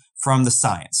activism from the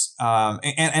science.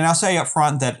 And I'll say up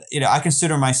front that I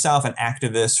consider myself an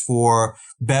activist for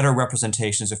better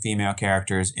representations of female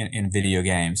characters in video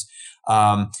games.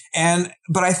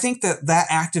 But I think that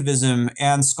activism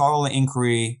and scholarly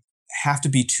inquiry have to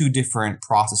be two different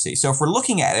processes. So if we're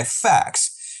looking at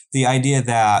effects, the idea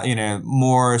that,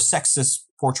 more sexist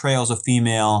portrayals of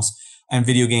females and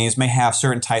video games may have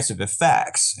certain types of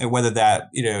effects, whether that,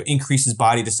 increases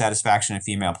body dissatisfaction in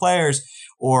female players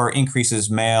or increases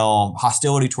male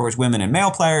hostility towards women and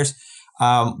male players,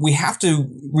 we have to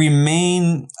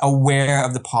remain aware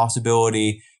of the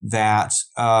possibility that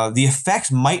the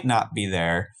effect might not be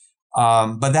there.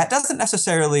 But that doesn't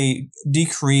necessarily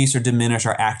decrease or diminish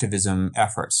our activism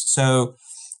efforts. So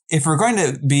if we're going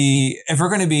to be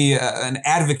an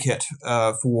advocate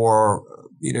for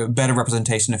better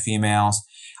representation of females,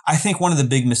 I think one of the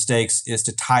big mistakes is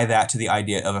to tie that to the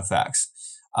idea of effects.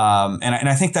 And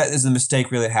I think that is the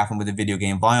mistake really that happened with the video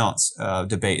game violence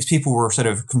debate. Is people were sort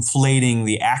of conflating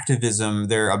the activism,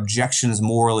 their objections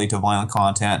morally to violent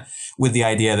content, with the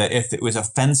idea that if it was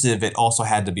offensive, it also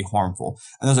had to be harmful.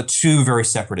 And those are two very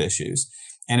separate issues.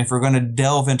 And if we're going to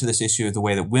delve into this issue of the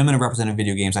way that women are represented in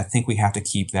video games, I think we have to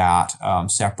keep that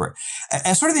separate.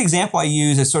 And sort of the example I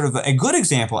use is sort of a good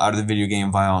example out of the video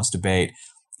game violence debate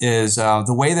is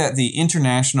the way that the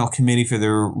International Committee for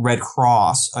the Red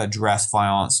Cross addressed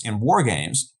violence in war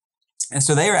games. And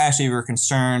so they were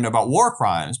concerned about war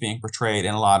crimes being portrayed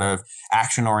in a lot of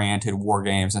action-oriented war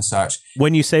games and such.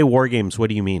 When you say war games, what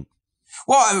do you mean?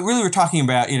 Well, really, we're talking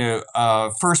about,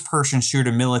 first-person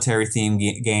shooter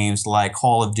military-themed games like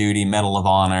Call of Duty, Medal of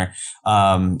Honor,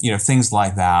 things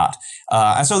like that.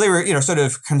 And so they were, sort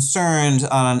of concerned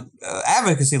on an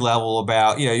advocacy level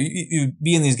about, you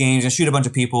be in these games and shoot a bunch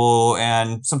of people,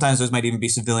 and sometimes those might even be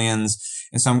civilians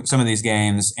in some of these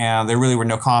games, and there really were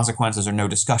no consequences or no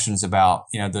discussions about,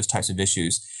 those types of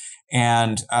issues.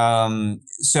 And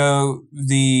so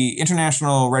the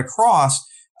International Red Cross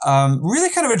really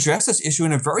kind of addressed this issue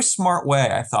in a very smart way,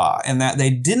 I thought, and that they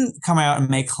didn't come out and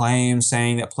make claims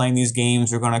saying that playing these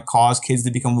games are going to cause kids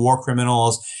to become war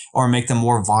criminals or make them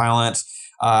more violent.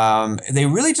 They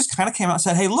really just kind of came out and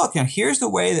said, hey, look, here's the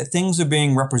way that things are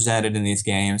being represented in these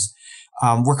games.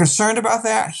 We're concerned about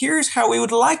that. Here's how we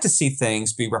would like to see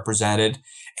things be represented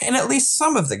in at least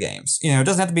some of the games. It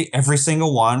doesn't have to be every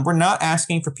single one. We're not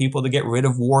asking for people to get rid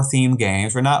of war-themed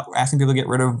games. We're not asking people to get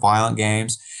rid of violent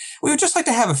games. We would just like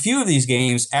to have a few of these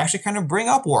games actually kind of bring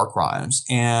up war crimes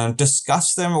and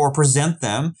discuss them or present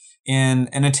them in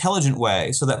an intelligent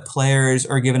way so that players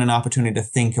are given an opportunity to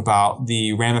think about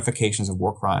the ramifications of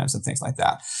war crimes and things like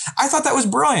that. I thought that was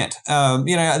brilliant.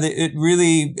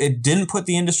 It didn't put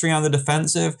the industry on the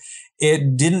defensive.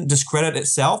 It didn't discredit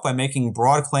itself by making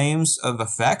broad claims of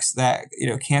effects that,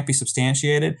 can't be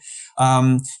substantiated.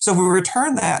 So we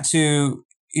return that to,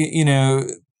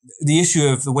 the issue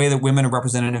of the way that women are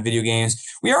represented in video games.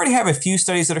 We already have a few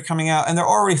studies that are coming out, and they're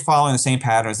already following the same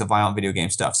pattern as the violent video game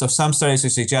stuff. So some studies are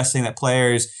suggesting that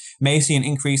players may see an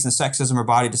increase in sexism or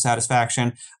body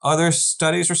dissatisfaction. Other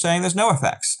studies are saying there's no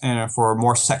effects for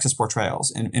more sexist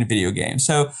portrayals in video games.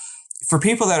 So for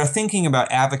people that are thinking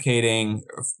about advocating,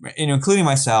 including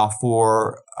myself,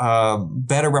 for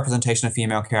better representation of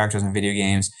female characters in video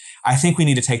games, I think we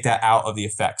need to take that out of the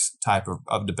effects type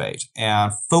of debate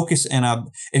and focus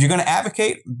if you're going to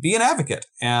advocate, be an advocate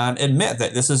and admit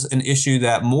that this is an issue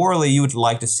that morally you would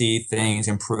like to see things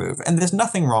improve. And there's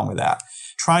nothing wrong with that.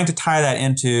 Trying to tie that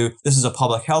into this is a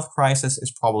public health crisis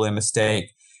is probably a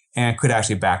mistake and could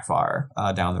actually backfire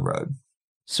down the road.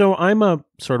 So I'm a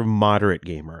sort of moderate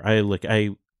gamer. I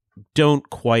don't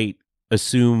quite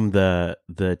assume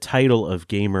the title of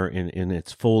gamer in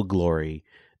its full glory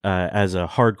as a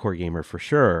hardcore gamer for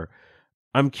sure.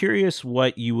 I'm curious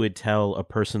what you would tell a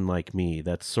person like me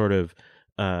that's sort of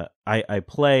I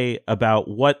play about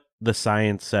what the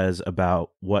science says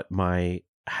about what my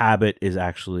habit is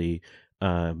actually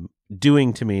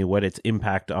doing to me, what its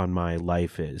impact on my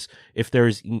life is. If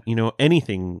there's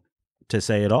anything to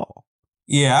say at all.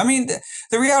 Yeah, I mean,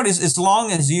 the reality is as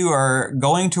long as you are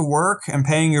going to work and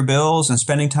paying your bills and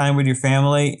spending time with your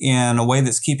family in a way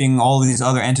that's keeping all of these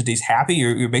other entities happy,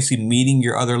 you're basically meeting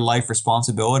your other life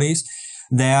responsibilities,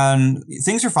 then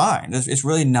things are fine. It's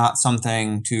really not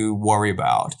something to worry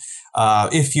about.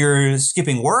 If you're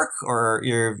skipping work or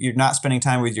you're not spending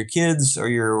time with your kids or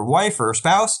your wife or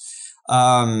spouse,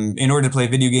 in order to play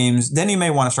video games, then you may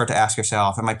want to start to ask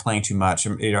yourself, am I playing too much?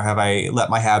 Have I let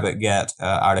my habit get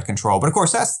out of control? But of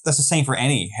course, that's the same for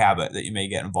any habit that you may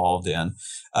get involved in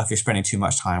if you're spending too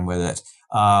much time with it.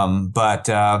 For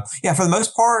the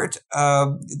most part,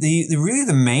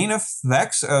 the main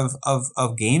effects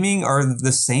of gaming are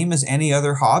the same as any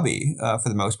other hobby, for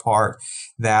the most part,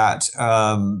 that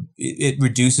it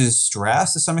reduces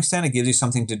stress to some extent. It gives you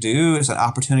something to do. It's an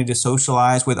opportunity to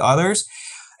socialize with others.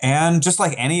 And just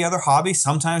like any other hobby,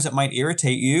 sometimes it might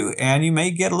irritate you and you may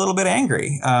get a little bit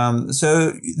angry.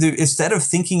 Instead of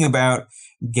thinking about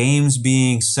games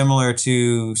being similar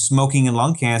to smoking and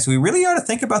lung cancer, we really ought to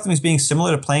think about them as being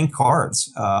similar to playing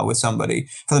cards with somebody.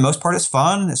 For the most part, it's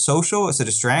fun, it's social, it's a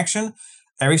distraction.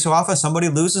 Every so often, somebody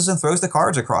loses and throws the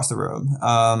cards across the room.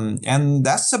 And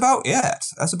that's about it.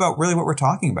 That's about really what we're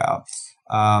talking about.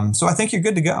 So I think you're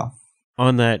good to go.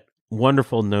 On that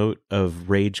wonderful note of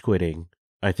rage quitting,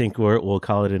 I think we'll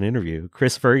call it an interview.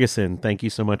 Chris Ferguson, thank you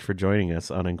so much for joining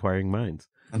us on Inquiring Minds.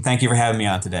 And thank you for having me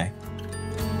on today.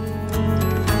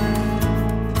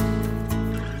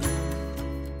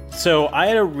 So I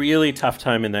had a really tough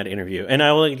time in that interview. And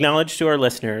I will acknowledge to our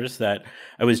listeners that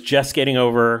I was just getting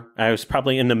over, I was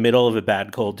probably in the middle of a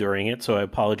bad cold during it. So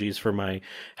apologies for my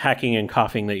hacking and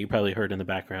coughing that you probably heard in the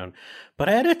background. But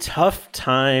I had a tough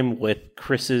time with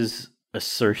Chris's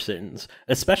assertions,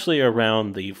 especially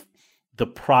around the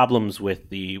problems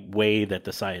with the way that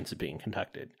the science is being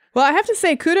conducted. Well, I have to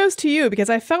say kudos to you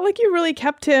because I felt like you really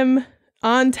kept him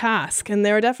on task. And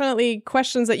there were definitely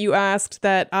questions that you asked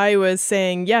that I was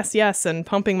saying yes, yes, and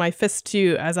pumping my fist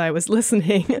to as I was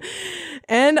listening.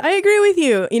 And I agree with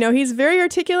you. He's very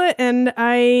articulate, and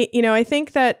I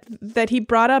think that he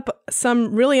brought up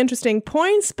some really interesting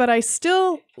points, but I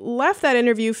still left that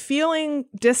interview feeling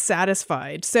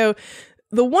dissatisfied. So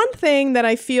the one thing that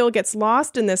I feel gets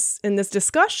lost in this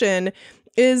discussion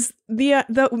is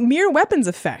the mere weapons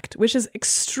effect, which is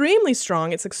extremely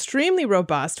strong. It's extremely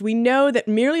robust. We know that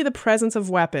merely the presence of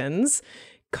weapons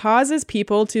causes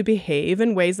people to behave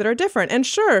in ways that are different. And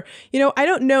sure, I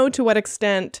don't know to what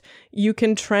extent you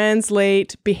can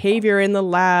translate behavior in the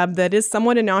lab that is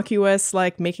somewhat innocuous,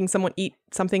 like making someone eat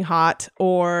something hot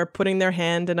or putting their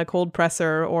hand in a cold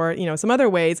presser or, some other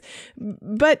ways.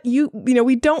 But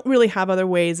we don't really have other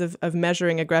ways of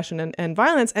measuring aggression and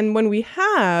violence. And when we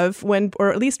have, or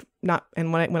at least not,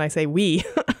 and when I say we,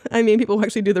 I mean people who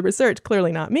actually do the research,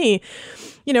 clearly not me.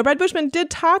 Brad Bushman did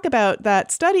talk about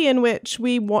that study in which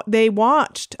they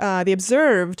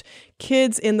observed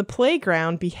kids in the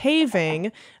playground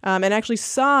behaving and actually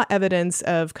saw evidence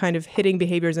of kind of hitting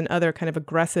behaviors and other kind of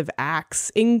aggressive acts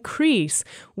increase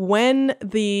when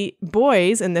the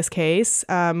boys, in this case,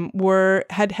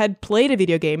 had played a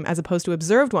video game as opposed to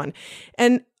observed one.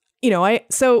 And,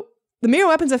 so the mere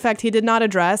weapons effect he did not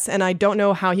address, and I don't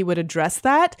know how he would address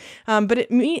that. But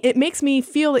it makes me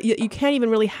feel that you can't even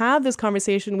really have this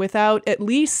conversation without at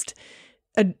least,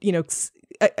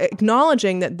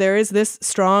 acknowledging that there is this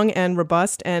strong and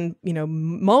robust and,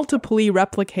 multiply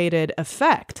replicated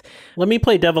effect. Let me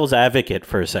play devil's advocate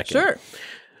for a second. Sure.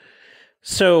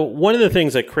 So one of the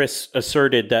things that Chris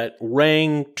asserted that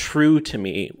rang true to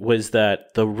me was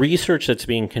that the research that's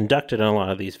being conducted on a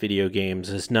lot of these video games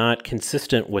is not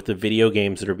consistent with the video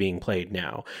games that are being played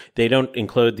now. They don't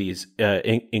include these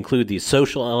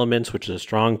social elements, which is a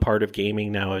strong part of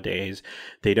gaming nowadays.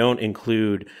 They don't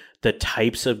include the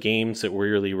types of games that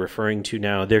we're really referring to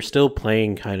now. They're still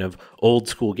playing kind of old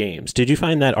school games. Did you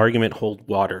find that argument hold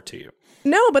water to you?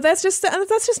 No, but that's just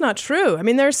not true. I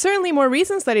mean, there are certainly more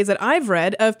recent studies that I've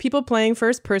read of people playing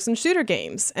first-person shooter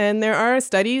games. And there are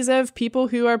studies of people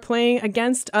who are playing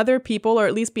against other people, or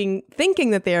at least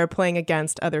thinking that they are playing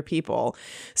against other people.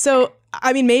 So,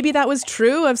 I mean, maybe that was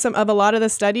true of a lot of the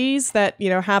studies that,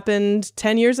 happened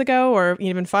 10 years ago or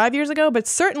even 5 years ago. But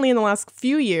certainly in the last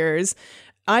few years,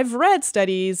 I've read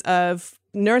studies of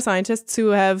neuroscientists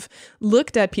who have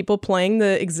looked at people playing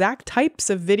the exact types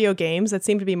of video games that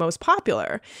seem to be most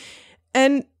popular.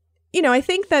 And, I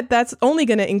think that that's only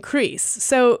going to increase.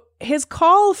 So his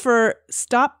call for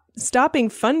stopping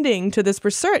funding to this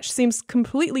research seems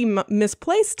completely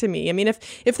misplaced to me. I mean,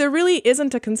 if there really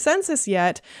isn't a consensus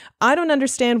yet, I don't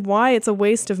understand why it's a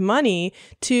waste of money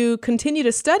to continue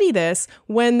to study this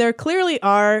when there clearly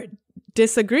are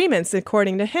disagreements,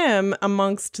 according to him,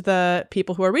 amongst the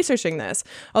people who are researching this.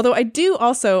 Although I do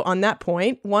also, on that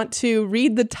point, want to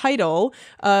read the title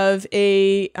of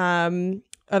an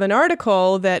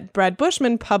article that Brad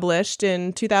Bushman published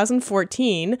in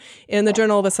 2014 in the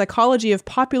Journal of the Psychology of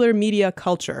Popular Media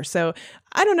Culture. So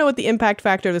I don't know what the impact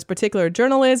factor of this particular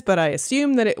journal is, but I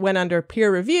assume that it went under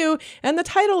peer review. And the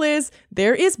title is,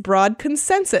 "There is Broad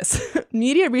Consensus.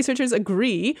 Media researchers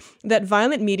agree that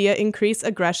violent media increase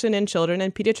aggression in children,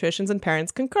 and pediatricians and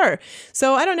parents concur."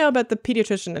 So I don't know about the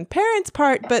pediatrician and parents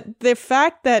part, but the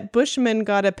fact that Bushman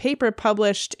got a paper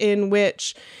published in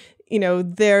which,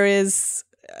 there is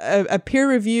a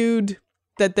peer-reviewed,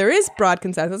 that there is broad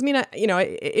consensus. I mean,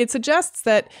 it suggests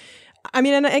that, I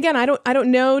mean, and again, I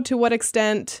don't know to what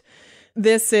extent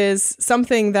this is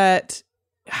something that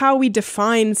how we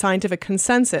define scientific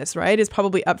consensus, right, is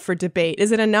probably up for debate.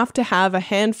 Is it enough to have a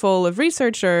handful of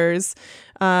researchers,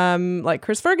 like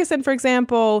Chris Ferguson, for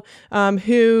example,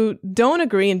 who don't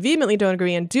agree and vehemently don't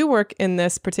agree and do work in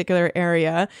this particular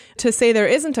area, to say there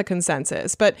isn't a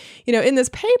consensus? But, in this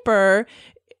paper,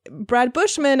 Brad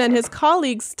Bushman and his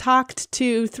colleagues talked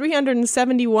to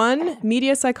 371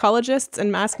 media psychologists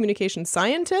and mass communication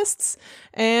scientists,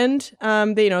 and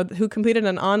they, who completed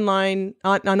an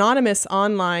anonymous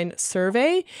online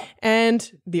survey.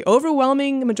 And the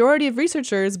overwhelming majority of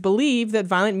researchers believe that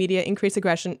violent media increase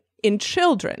aggression in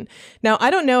children. Now, I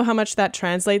don't know how much that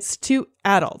translates to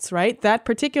adults, right? That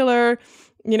particular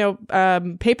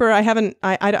paper, I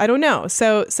don't know.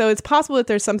 So it's possible that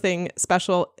there's something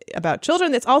special about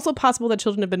children. It's also possible that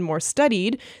children have been more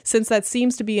studied, since that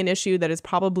seems to be an issue that is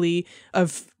probably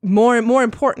of more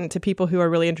important to people who are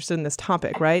really interested in this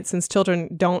topic, right? Since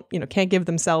children can't give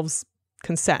themselves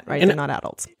consent, right? They're not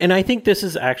adults. And I think this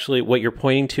is actually what you're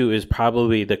pointing to is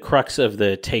probably the crux of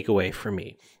the takeaway for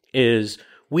me is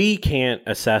we can't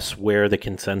assess where the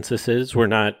consensus is. We're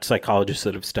not psychologists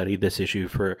that have studied this issue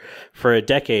for a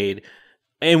decade.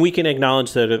 And we can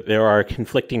acknowledge that there are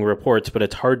conflicting reports, but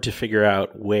it's hard to figure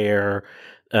out where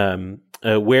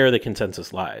where the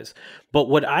consensus lies. But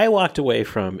what I walked away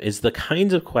from is the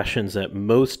kinds of questions that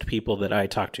most people that I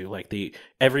talk to, like the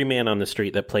everyman on the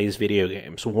street that plays video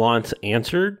games, wants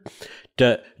answered.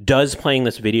 Does playing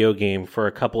this video game for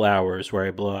a couple hours where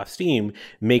I blow off steam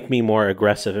make me more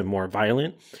aggressive and more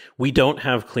violent? We don't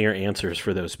have clear answers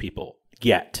for those people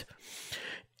yet.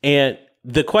 And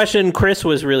the question Chris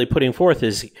was really putting forth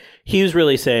is he was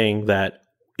really saying that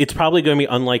it's probably going to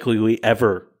be unlikely we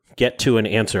ever get to an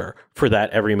answer for that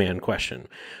everyman question,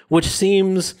 which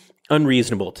seems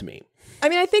unreasonable to me. I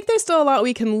mean, I think there's still a lot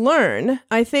we can learn.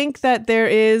 I think that there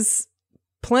is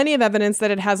plenty of evidence that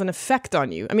it has an effect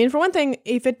on you. I mean, for one thing,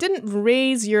 if it didn't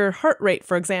raise your heart rate,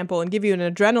 for example, and give you an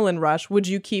adrenaline rush, would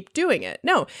you keep doing it?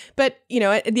 No. But,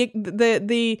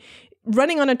 the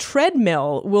running on a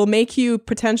treadmill will make you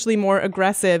potentially more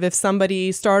aggressive if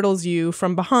somebody startles you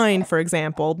from behind, for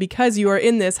example, because you are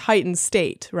in this heightened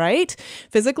state, right?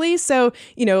 Physically. So,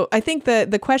 I think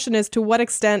the question is, to what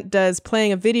extent does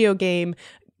playing a video game,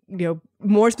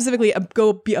 more specifically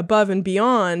go above and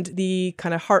beyond the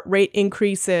kind of heart rate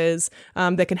increases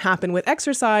that can happen with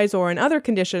exercise or in other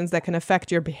conditions that can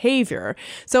affect your behavior.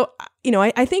 So,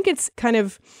 I think it's kind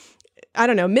of,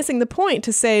 missing the point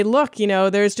to say, look,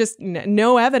 there's just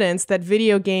no evidence that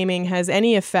video gaming has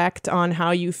any effect on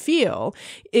how you feel.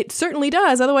 It certainly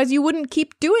does. Otherwise, you wouldn't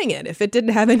keep doing it if it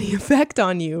didn't have any effect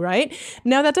on you, right?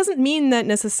 Now, that doesn't mean that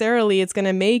necessarily it's going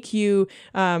to make you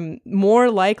more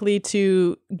likely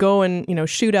to go and,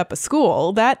 shoot up a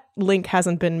school. That link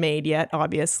hasn't been made yet,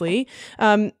 obviously.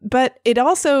 But it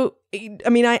also...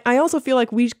 I also feel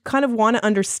like we kind of want to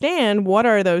understand what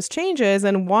are those changes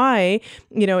and why,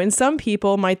 in some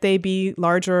people might they be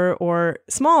larger or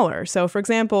smaller. So, for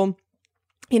example,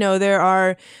 there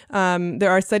are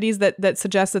studies that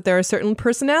suggest that there are certain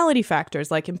personality factors,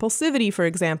 like impulsivity, for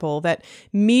example, that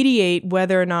mediate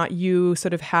whether or not you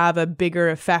sort of have a bigger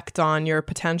effect on your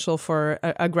potential for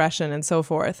aggression and so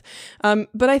forth.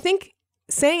 But I think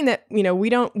saying that,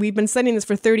 we've been studying this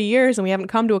for 30 years and we haven't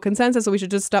come to a consensus, so we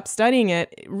should just stop studying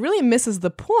it, really misses the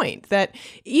point that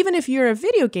even if you're a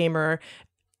video gamer,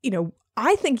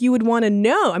 I think you would want to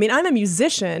know. I mean, I'm a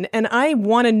musician and I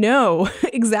want to know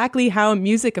exactly how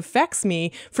music affects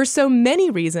me for so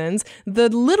many reasons, the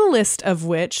littlest of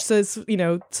which says,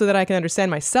 so that I can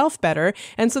understand myself better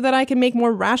and so that I can make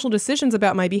more rational decisions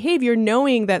about my behavior,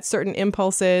 knowing that certain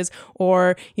impulses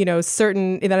or,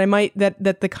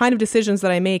 that the kind of decisions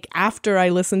that I make after I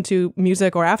listen to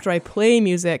music or after I play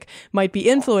music might be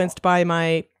influenced by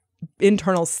my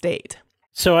internal state.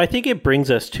 So I think it brings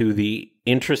us to the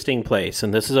interesting place,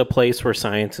 and this is a place where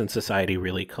science and society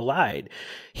really collide.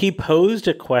 He posed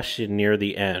a question near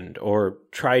the end, or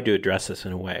tried to address this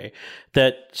in a way,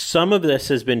 that some of this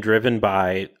has been driven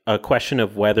by a question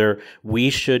of whether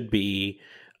we should be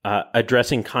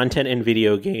addressing content in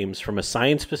video games from a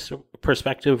science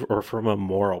perspective or from a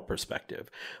moral perspective.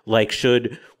 Like,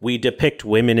 should we depict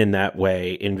women in that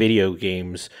way in video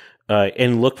games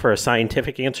and look for a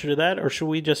scientific answer to that, or should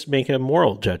we just make a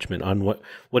moral judgment on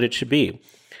what it should be?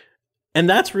 And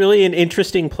that's really an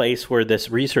interesting place where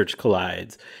this research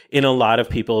collides in a lot of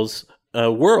people's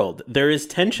world. There is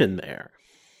tension there.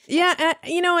 Yeah,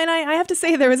 and I have to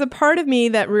say there was a part of me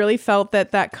that really felt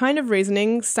that kind of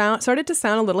reasoning started to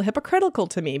sound a little hypocritical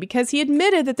to me, because he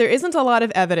admitted that there isn't a lot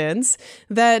of evidence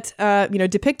that,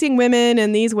 depicting women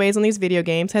in these ways on these video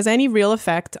games has any real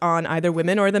effect on either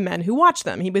women or the men who watch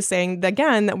them. He was saying,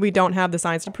 again, that we don't have the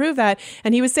science to prove that.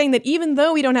 And he was saying that even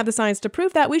though we don't have the science to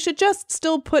prove that, we should just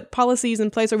still put policies in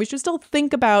place, or we should still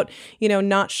think about,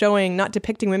 not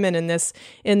depicting women in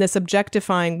this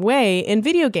objectifying way in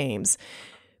video games.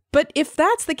 But if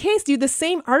that's the case, the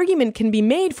same argument can be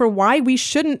made for why we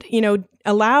shouldn't,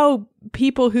 allow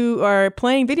people who are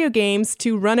playing video games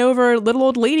to run over little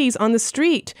old ladies on the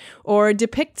street, or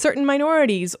depict certain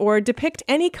minorities, or depict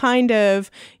any kind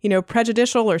of,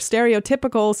 prejudicial or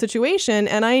stereotypical situation.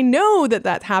 And I know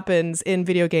that happens in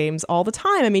video games all the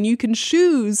time. I mean, you can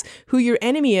choose who your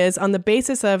enemy is on the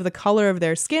basis of the color of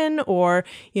their skin, or,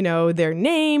 their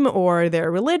name, or their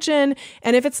religion.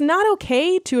 And if it's not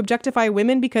okay to objectify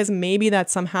women because maybe that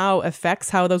somehow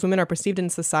affects how those women are perceived in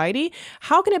society,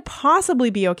 how can it possibly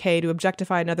be okay to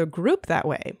objectify another group that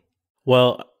way?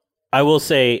 Well, I will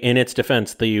say in its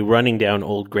defense, the running down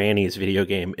old grannies video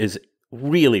game is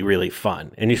really, really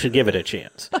fun, and you should give it a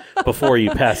chance before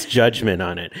you pass judgment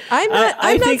on it. I'm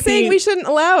not saying we shouldn't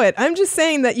allow it. I'm just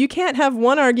saying that you can't have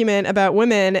one argument about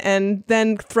women and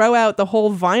then throw out the whole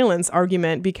violence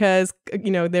argument because,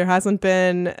 there hasn't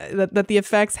been, that the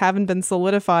effects haven't been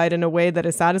solidified in a way that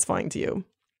is satisfying to you.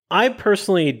 I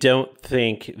personally don't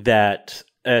think that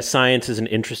science is an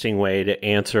interesting way to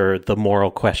answer the moral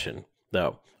question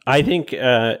though. I think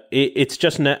it's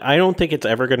just I don't think it's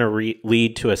ever going to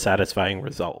lead to a satisfying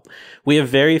result. We have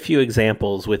very few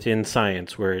examples within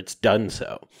science where it's done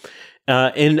so,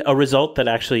 and a result that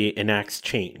actually enacts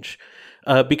change.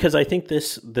 Because I think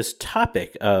this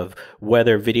topic of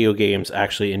whether video games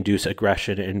actually induce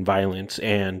aggression and violence,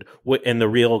 and the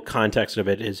real context of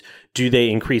it is, do they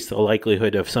increase the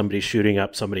likelihood of somebody shooting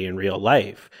up somebody in real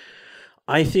life?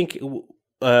 I think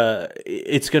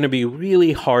it's going to be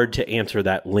really hard to answer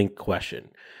that link question,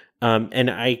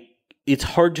 it's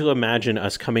hard to imagine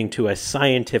us coming to a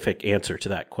scientific answer to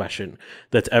that question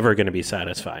that's ever going to be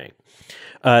satisfying.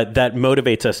 That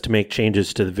motivates us to make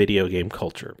changes to the video game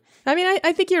culture. I mean,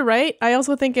 I think you're right. I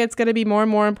also think it's going to be more and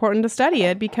more important to study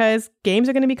it because games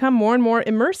are going to become more and more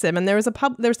immersive. And there was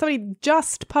somebody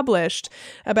just published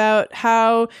about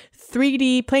how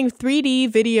playing 3D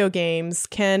video games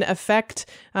can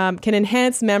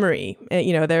enhance memory.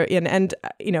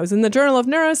 It was in the Journal of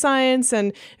Neuroscience,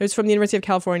 and it was from the University of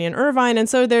California in Irvine. And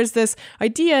so there's this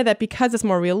idea that because it's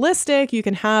more realistic, you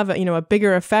can have a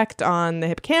bigger effect on the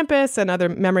hippocampus and other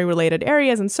memory-related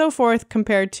areas and so forth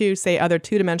compared to, say, other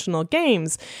two-dimensional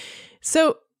games.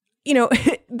 So,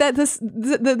 that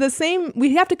the same,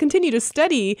 we have to continue to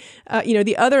study,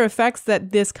 the other effects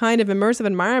that this kind of immersive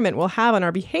environment will have on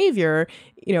our behavior,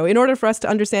 in order for us to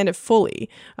understand it fully.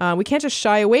 We can't just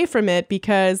shy away from it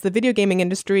because the video gaming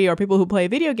industry or people who play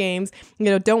video games,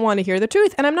 don't want to hear the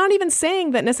truth. And I'm not even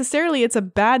saying that necessarily it's a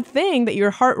bad thing that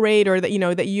your heart rate or that,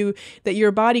 that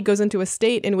your body goes into a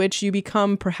state in which you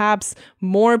become perhaps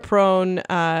more prone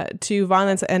to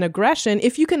violence and aggression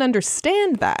if you can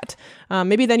understand that.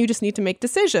 Maybe then you just need to make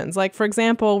decisions. Like, for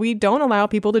example, we don't allow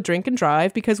people to drink and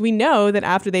drive because we know that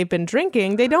after they've been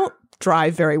drinking, they don't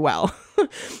drive very well.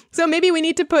 So maybe we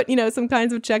need to put, some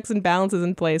kinds of checks and balances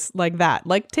in place like that.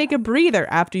 Like, take a breather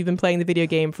after you've been playing the video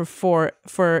game for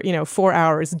 4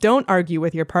 hours. Don't argue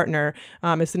with your partner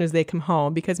as soon as they come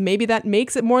home, because maybe that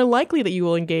makes it more likely that you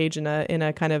will engage in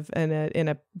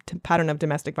a pattern of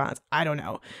domestic violence. I don't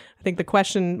know. I think the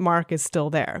question mark is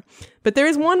still there. But there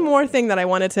is one more thing that I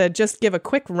wanted to just give a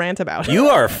quick rant about. You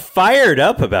are fired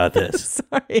up about this.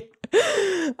 Sorry.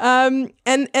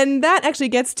 And that actually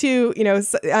gets to,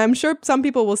 I'm sure some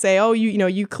people will say, oh,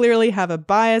 you clearly have a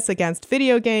bias against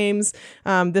video games.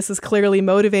 This is clearly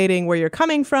motivating where you're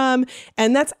coming from.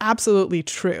 And that's absolutely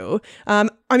true. I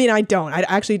don't.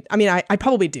 I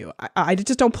probably do. I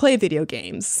just don't play video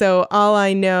games. So all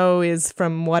I know is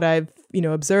from what I've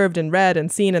observed and read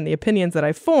and seen and the opinions that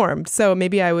I've formed. So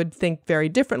maybe I would think very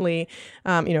differently,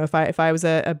 if I was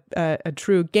a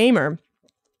true gamer.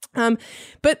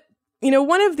 But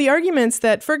one of the arguments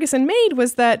that Ferguson made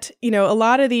was that, a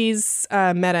lot of these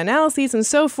meta-analyses and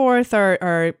so forth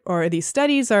or these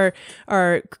studies are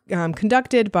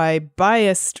conducted by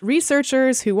biased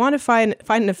researchers who want to find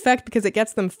an effect because it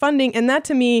gets them funding. And that,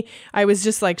 to me, I was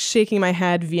just like shaking my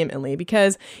head vehemently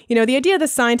because, the idea that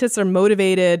scientists are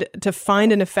motivated to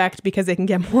find an effect because they can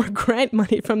get more grant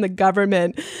money from the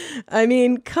government. I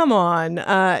mean, come on.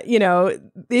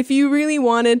 If you really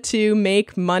wanted to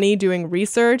make money doing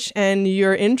research and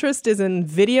your interest is in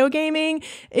video gaming,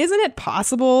 isn't it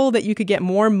possible that you could get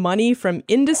more money from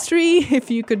industry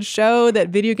if you could show that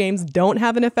video games don't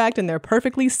have an effect and they're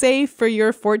perfectly safe for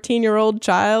your 14-year-old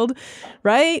child,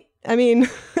 right? I mean,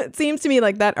 it seems to me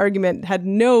like that argument had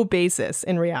no basis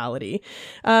in reality.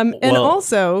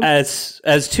 Also, as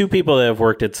two people that have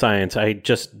worked at science, I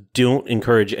just don't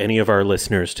encourage any of our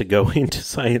listeners to go into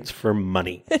science for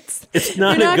money. It's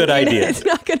not a good idea. It's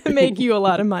not going to make you a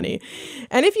lot of money.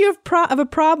 And if you have a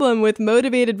problem with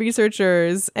motivated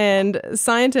researchers and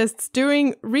scientists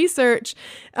doing research,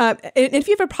 if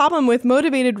you have a problem with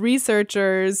motivated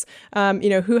researchers,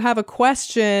 who have a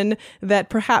question that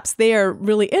perhaps they are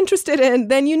really interested in,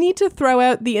 then you need to throw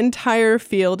out the entire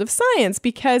field of science,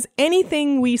 because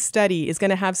anything we study is going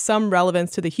to have some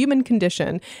relevance to the human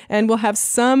condition and will have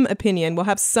some opinion, will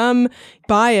have some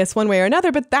bias one way or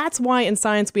another. But that's why in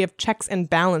science we have checks and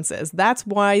balances. That's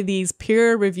why these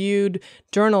peer-reviewed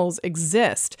journals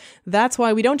exist. That's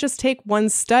why we don't just take one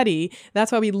study.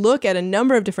 That's why we look at a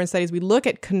number of different studies. We look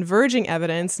at converging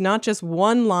evidence, not just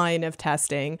one line of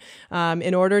testing,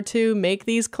 in order to make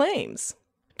these claims.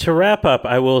 To wrap up,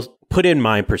 I will put in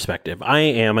my perspective. I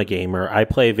am a gamer. I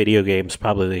play video games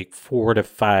probably like 4 to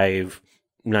 5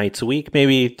 nights a week,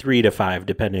 maybe 3 to 5,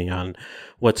 depending on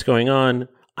what's going on.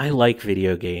 I like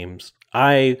video games.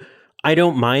 I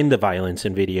don't mind the violence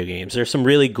in video games. There's some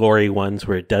really gory ones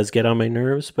where it does get on my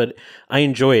nerves, but I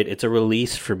enjoy it. It's a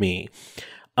release for me.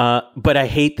 But I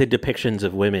hate the depictions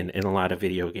of women in a lot of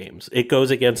video games. It goes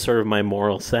against sort of my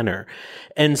moral center.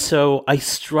 And so I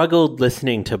struggled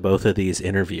listening to both of these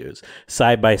interviews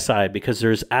side by side because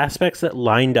there's aspects that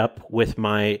lined up with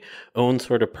my own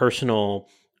sort of personal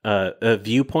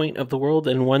viewpoint of the world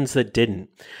and ones that didn't.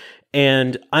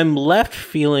 And I'm left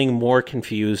feeling more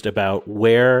confused about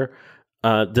where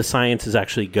the science is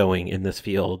actually going in this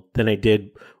field than I did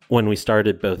when we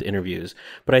started both interviews.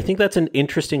 But I think that's an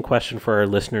interesting question for our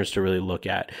listeners to really look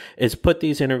at, is put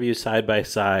these interviews side by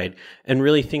side and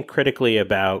really think critically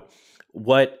about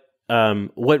what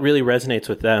really resonates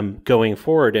with them going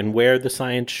forward and where the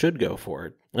science should go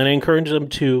forward. And I encourage them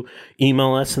to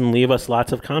email us and leave us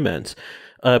lots of comments.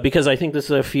 Because I think this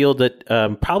is a field that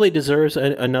probably deserves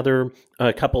another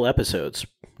couple episodes.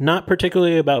 Not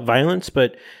particularly about violence,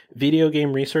 but video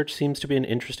game research seems to be an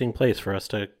interesting place for us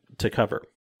to cover.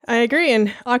 I agree,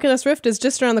 and Oculus Rift is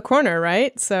just around the corner,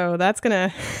 right? So that's going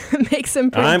to make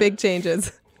some pretty big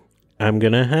changes. I'm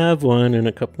going to have one in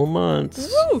a couple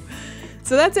months. Woo!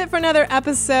 So that's it for another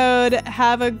episode.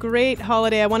 Have a great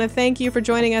holiday. I want to thank you for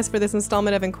joining us for this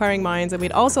installment of Inquiring Minds, and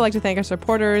we'd also like to thank our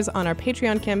supporters on our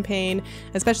Patreon campaign,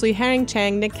 especially Herring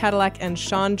Chang, Nick Cadillac, and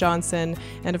Sean Johnson,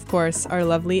 and of course, our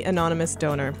lovely anonymous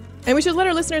donor. And we should let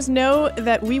our listeners know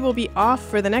that we will be off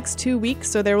for the next 2 weeks,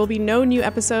 so there will be no new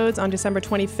episodes on December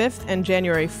 25th and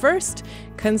January 1st.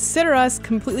 Consider us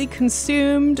completely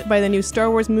consumed by the new Star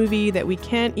Wars movie that we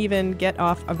can't even get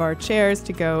off of our chairs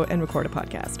to go and record a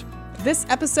podcast. This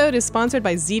episode is sponsored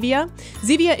by Zevia.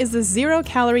 Zevia is the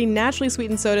 0-calorie, naturally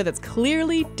sweetened soda that's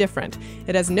clearly different.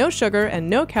 It has no sugar and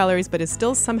no calories, but is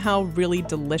still somehow really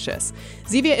delicious.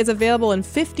 Zevia is available in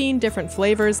 15 different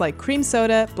flavors like cream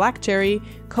soda, black cherry,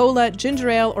 cola, ginger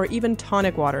ale, or even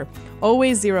tonic water.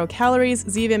 Always 0 calories,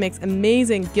 Zevia makes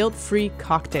amazing guilt-free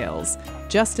cocktails.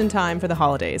 Just in time for the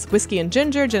holidays. Whiskey and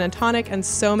ginger, gin and tonic, and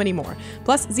so many more.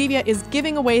 Plus, Zevia is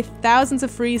giving away thousands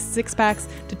of free 6-packs.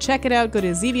 To check it out, go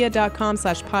to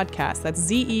zevia.com/podcast. That's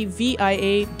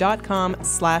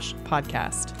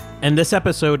zevia.com/podcast. And this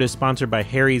episode is sponsored by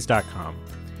Harry's.com.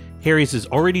 Harry's is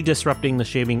already disrupting the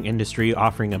shaving industry,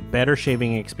 offering a better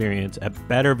shaving experience at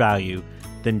better value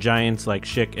than giants like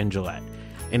Schick and Gillette.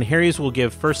 And Harry's will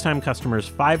give first-time customers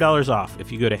 $5 off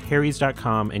if you go to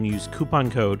harrys.com and use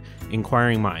coupon code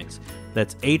Inquiring Minds.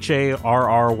 That's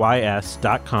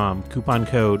HARRYS.com, coupon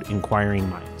code Inquiring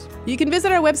Minds. You can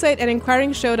visit our website at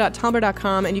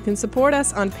inquiringshow.tumblr.com, and you can support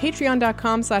us on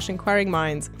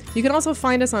patreon.com/inquiringminds. You can also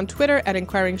find us on Twitter at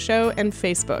Inquiring Show and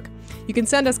Facebook. You can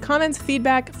send us comments,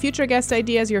 feedback, future guest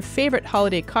ideas, your favorite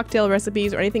holiday cocktail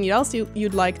recipes, or anything else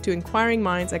you'd like to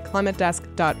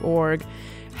inquiringminds@climatedesk.org.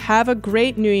 Have a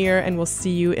great new year, and we'll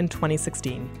see you in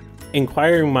 2016.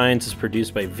 Inquiring Minds is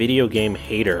produced by video game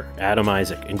hater Adam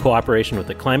Isaac in cooperation with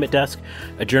the Climate Desk,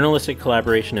 a journalistic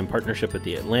collaboration in partnership with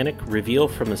The Atlantic, Reveal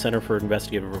from the Center for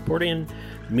Investigative Reporting,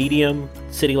 Medium,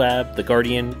 City Lab, The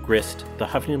Guardian, Grist, The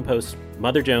Huffington Post,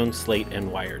 Mother Jones, Slate,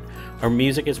 and Wired. Our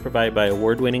music is provided by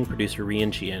award-winning producer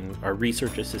Rian Chien. Our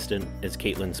research assistant is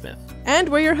Caitlin Smith. And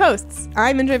we're your hosts.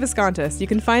 I'm Indre Viscontis. You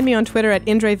can find me on Twitter at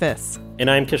IndreVis. And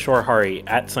I'm Kishore Hari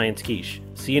at Science Quiche.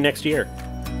 See you next year.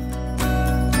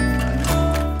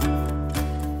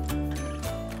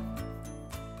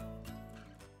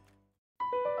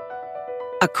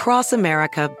 Across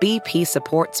America, BP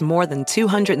supports more than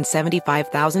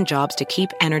 275,000 jobs to keep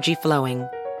energy flowing.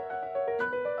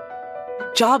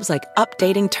 Jobs like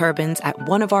updating turbines at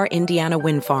one of our Indiana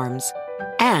wind farms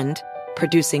and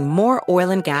producing more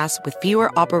oil and gas with fewer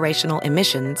operational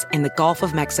emissions in the Gulf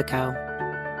of Mexico.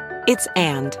 It's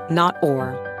and, not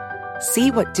or. See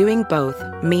what doing both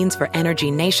means for energy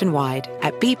nationwide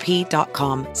at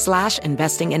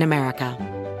bp.com/investing in America.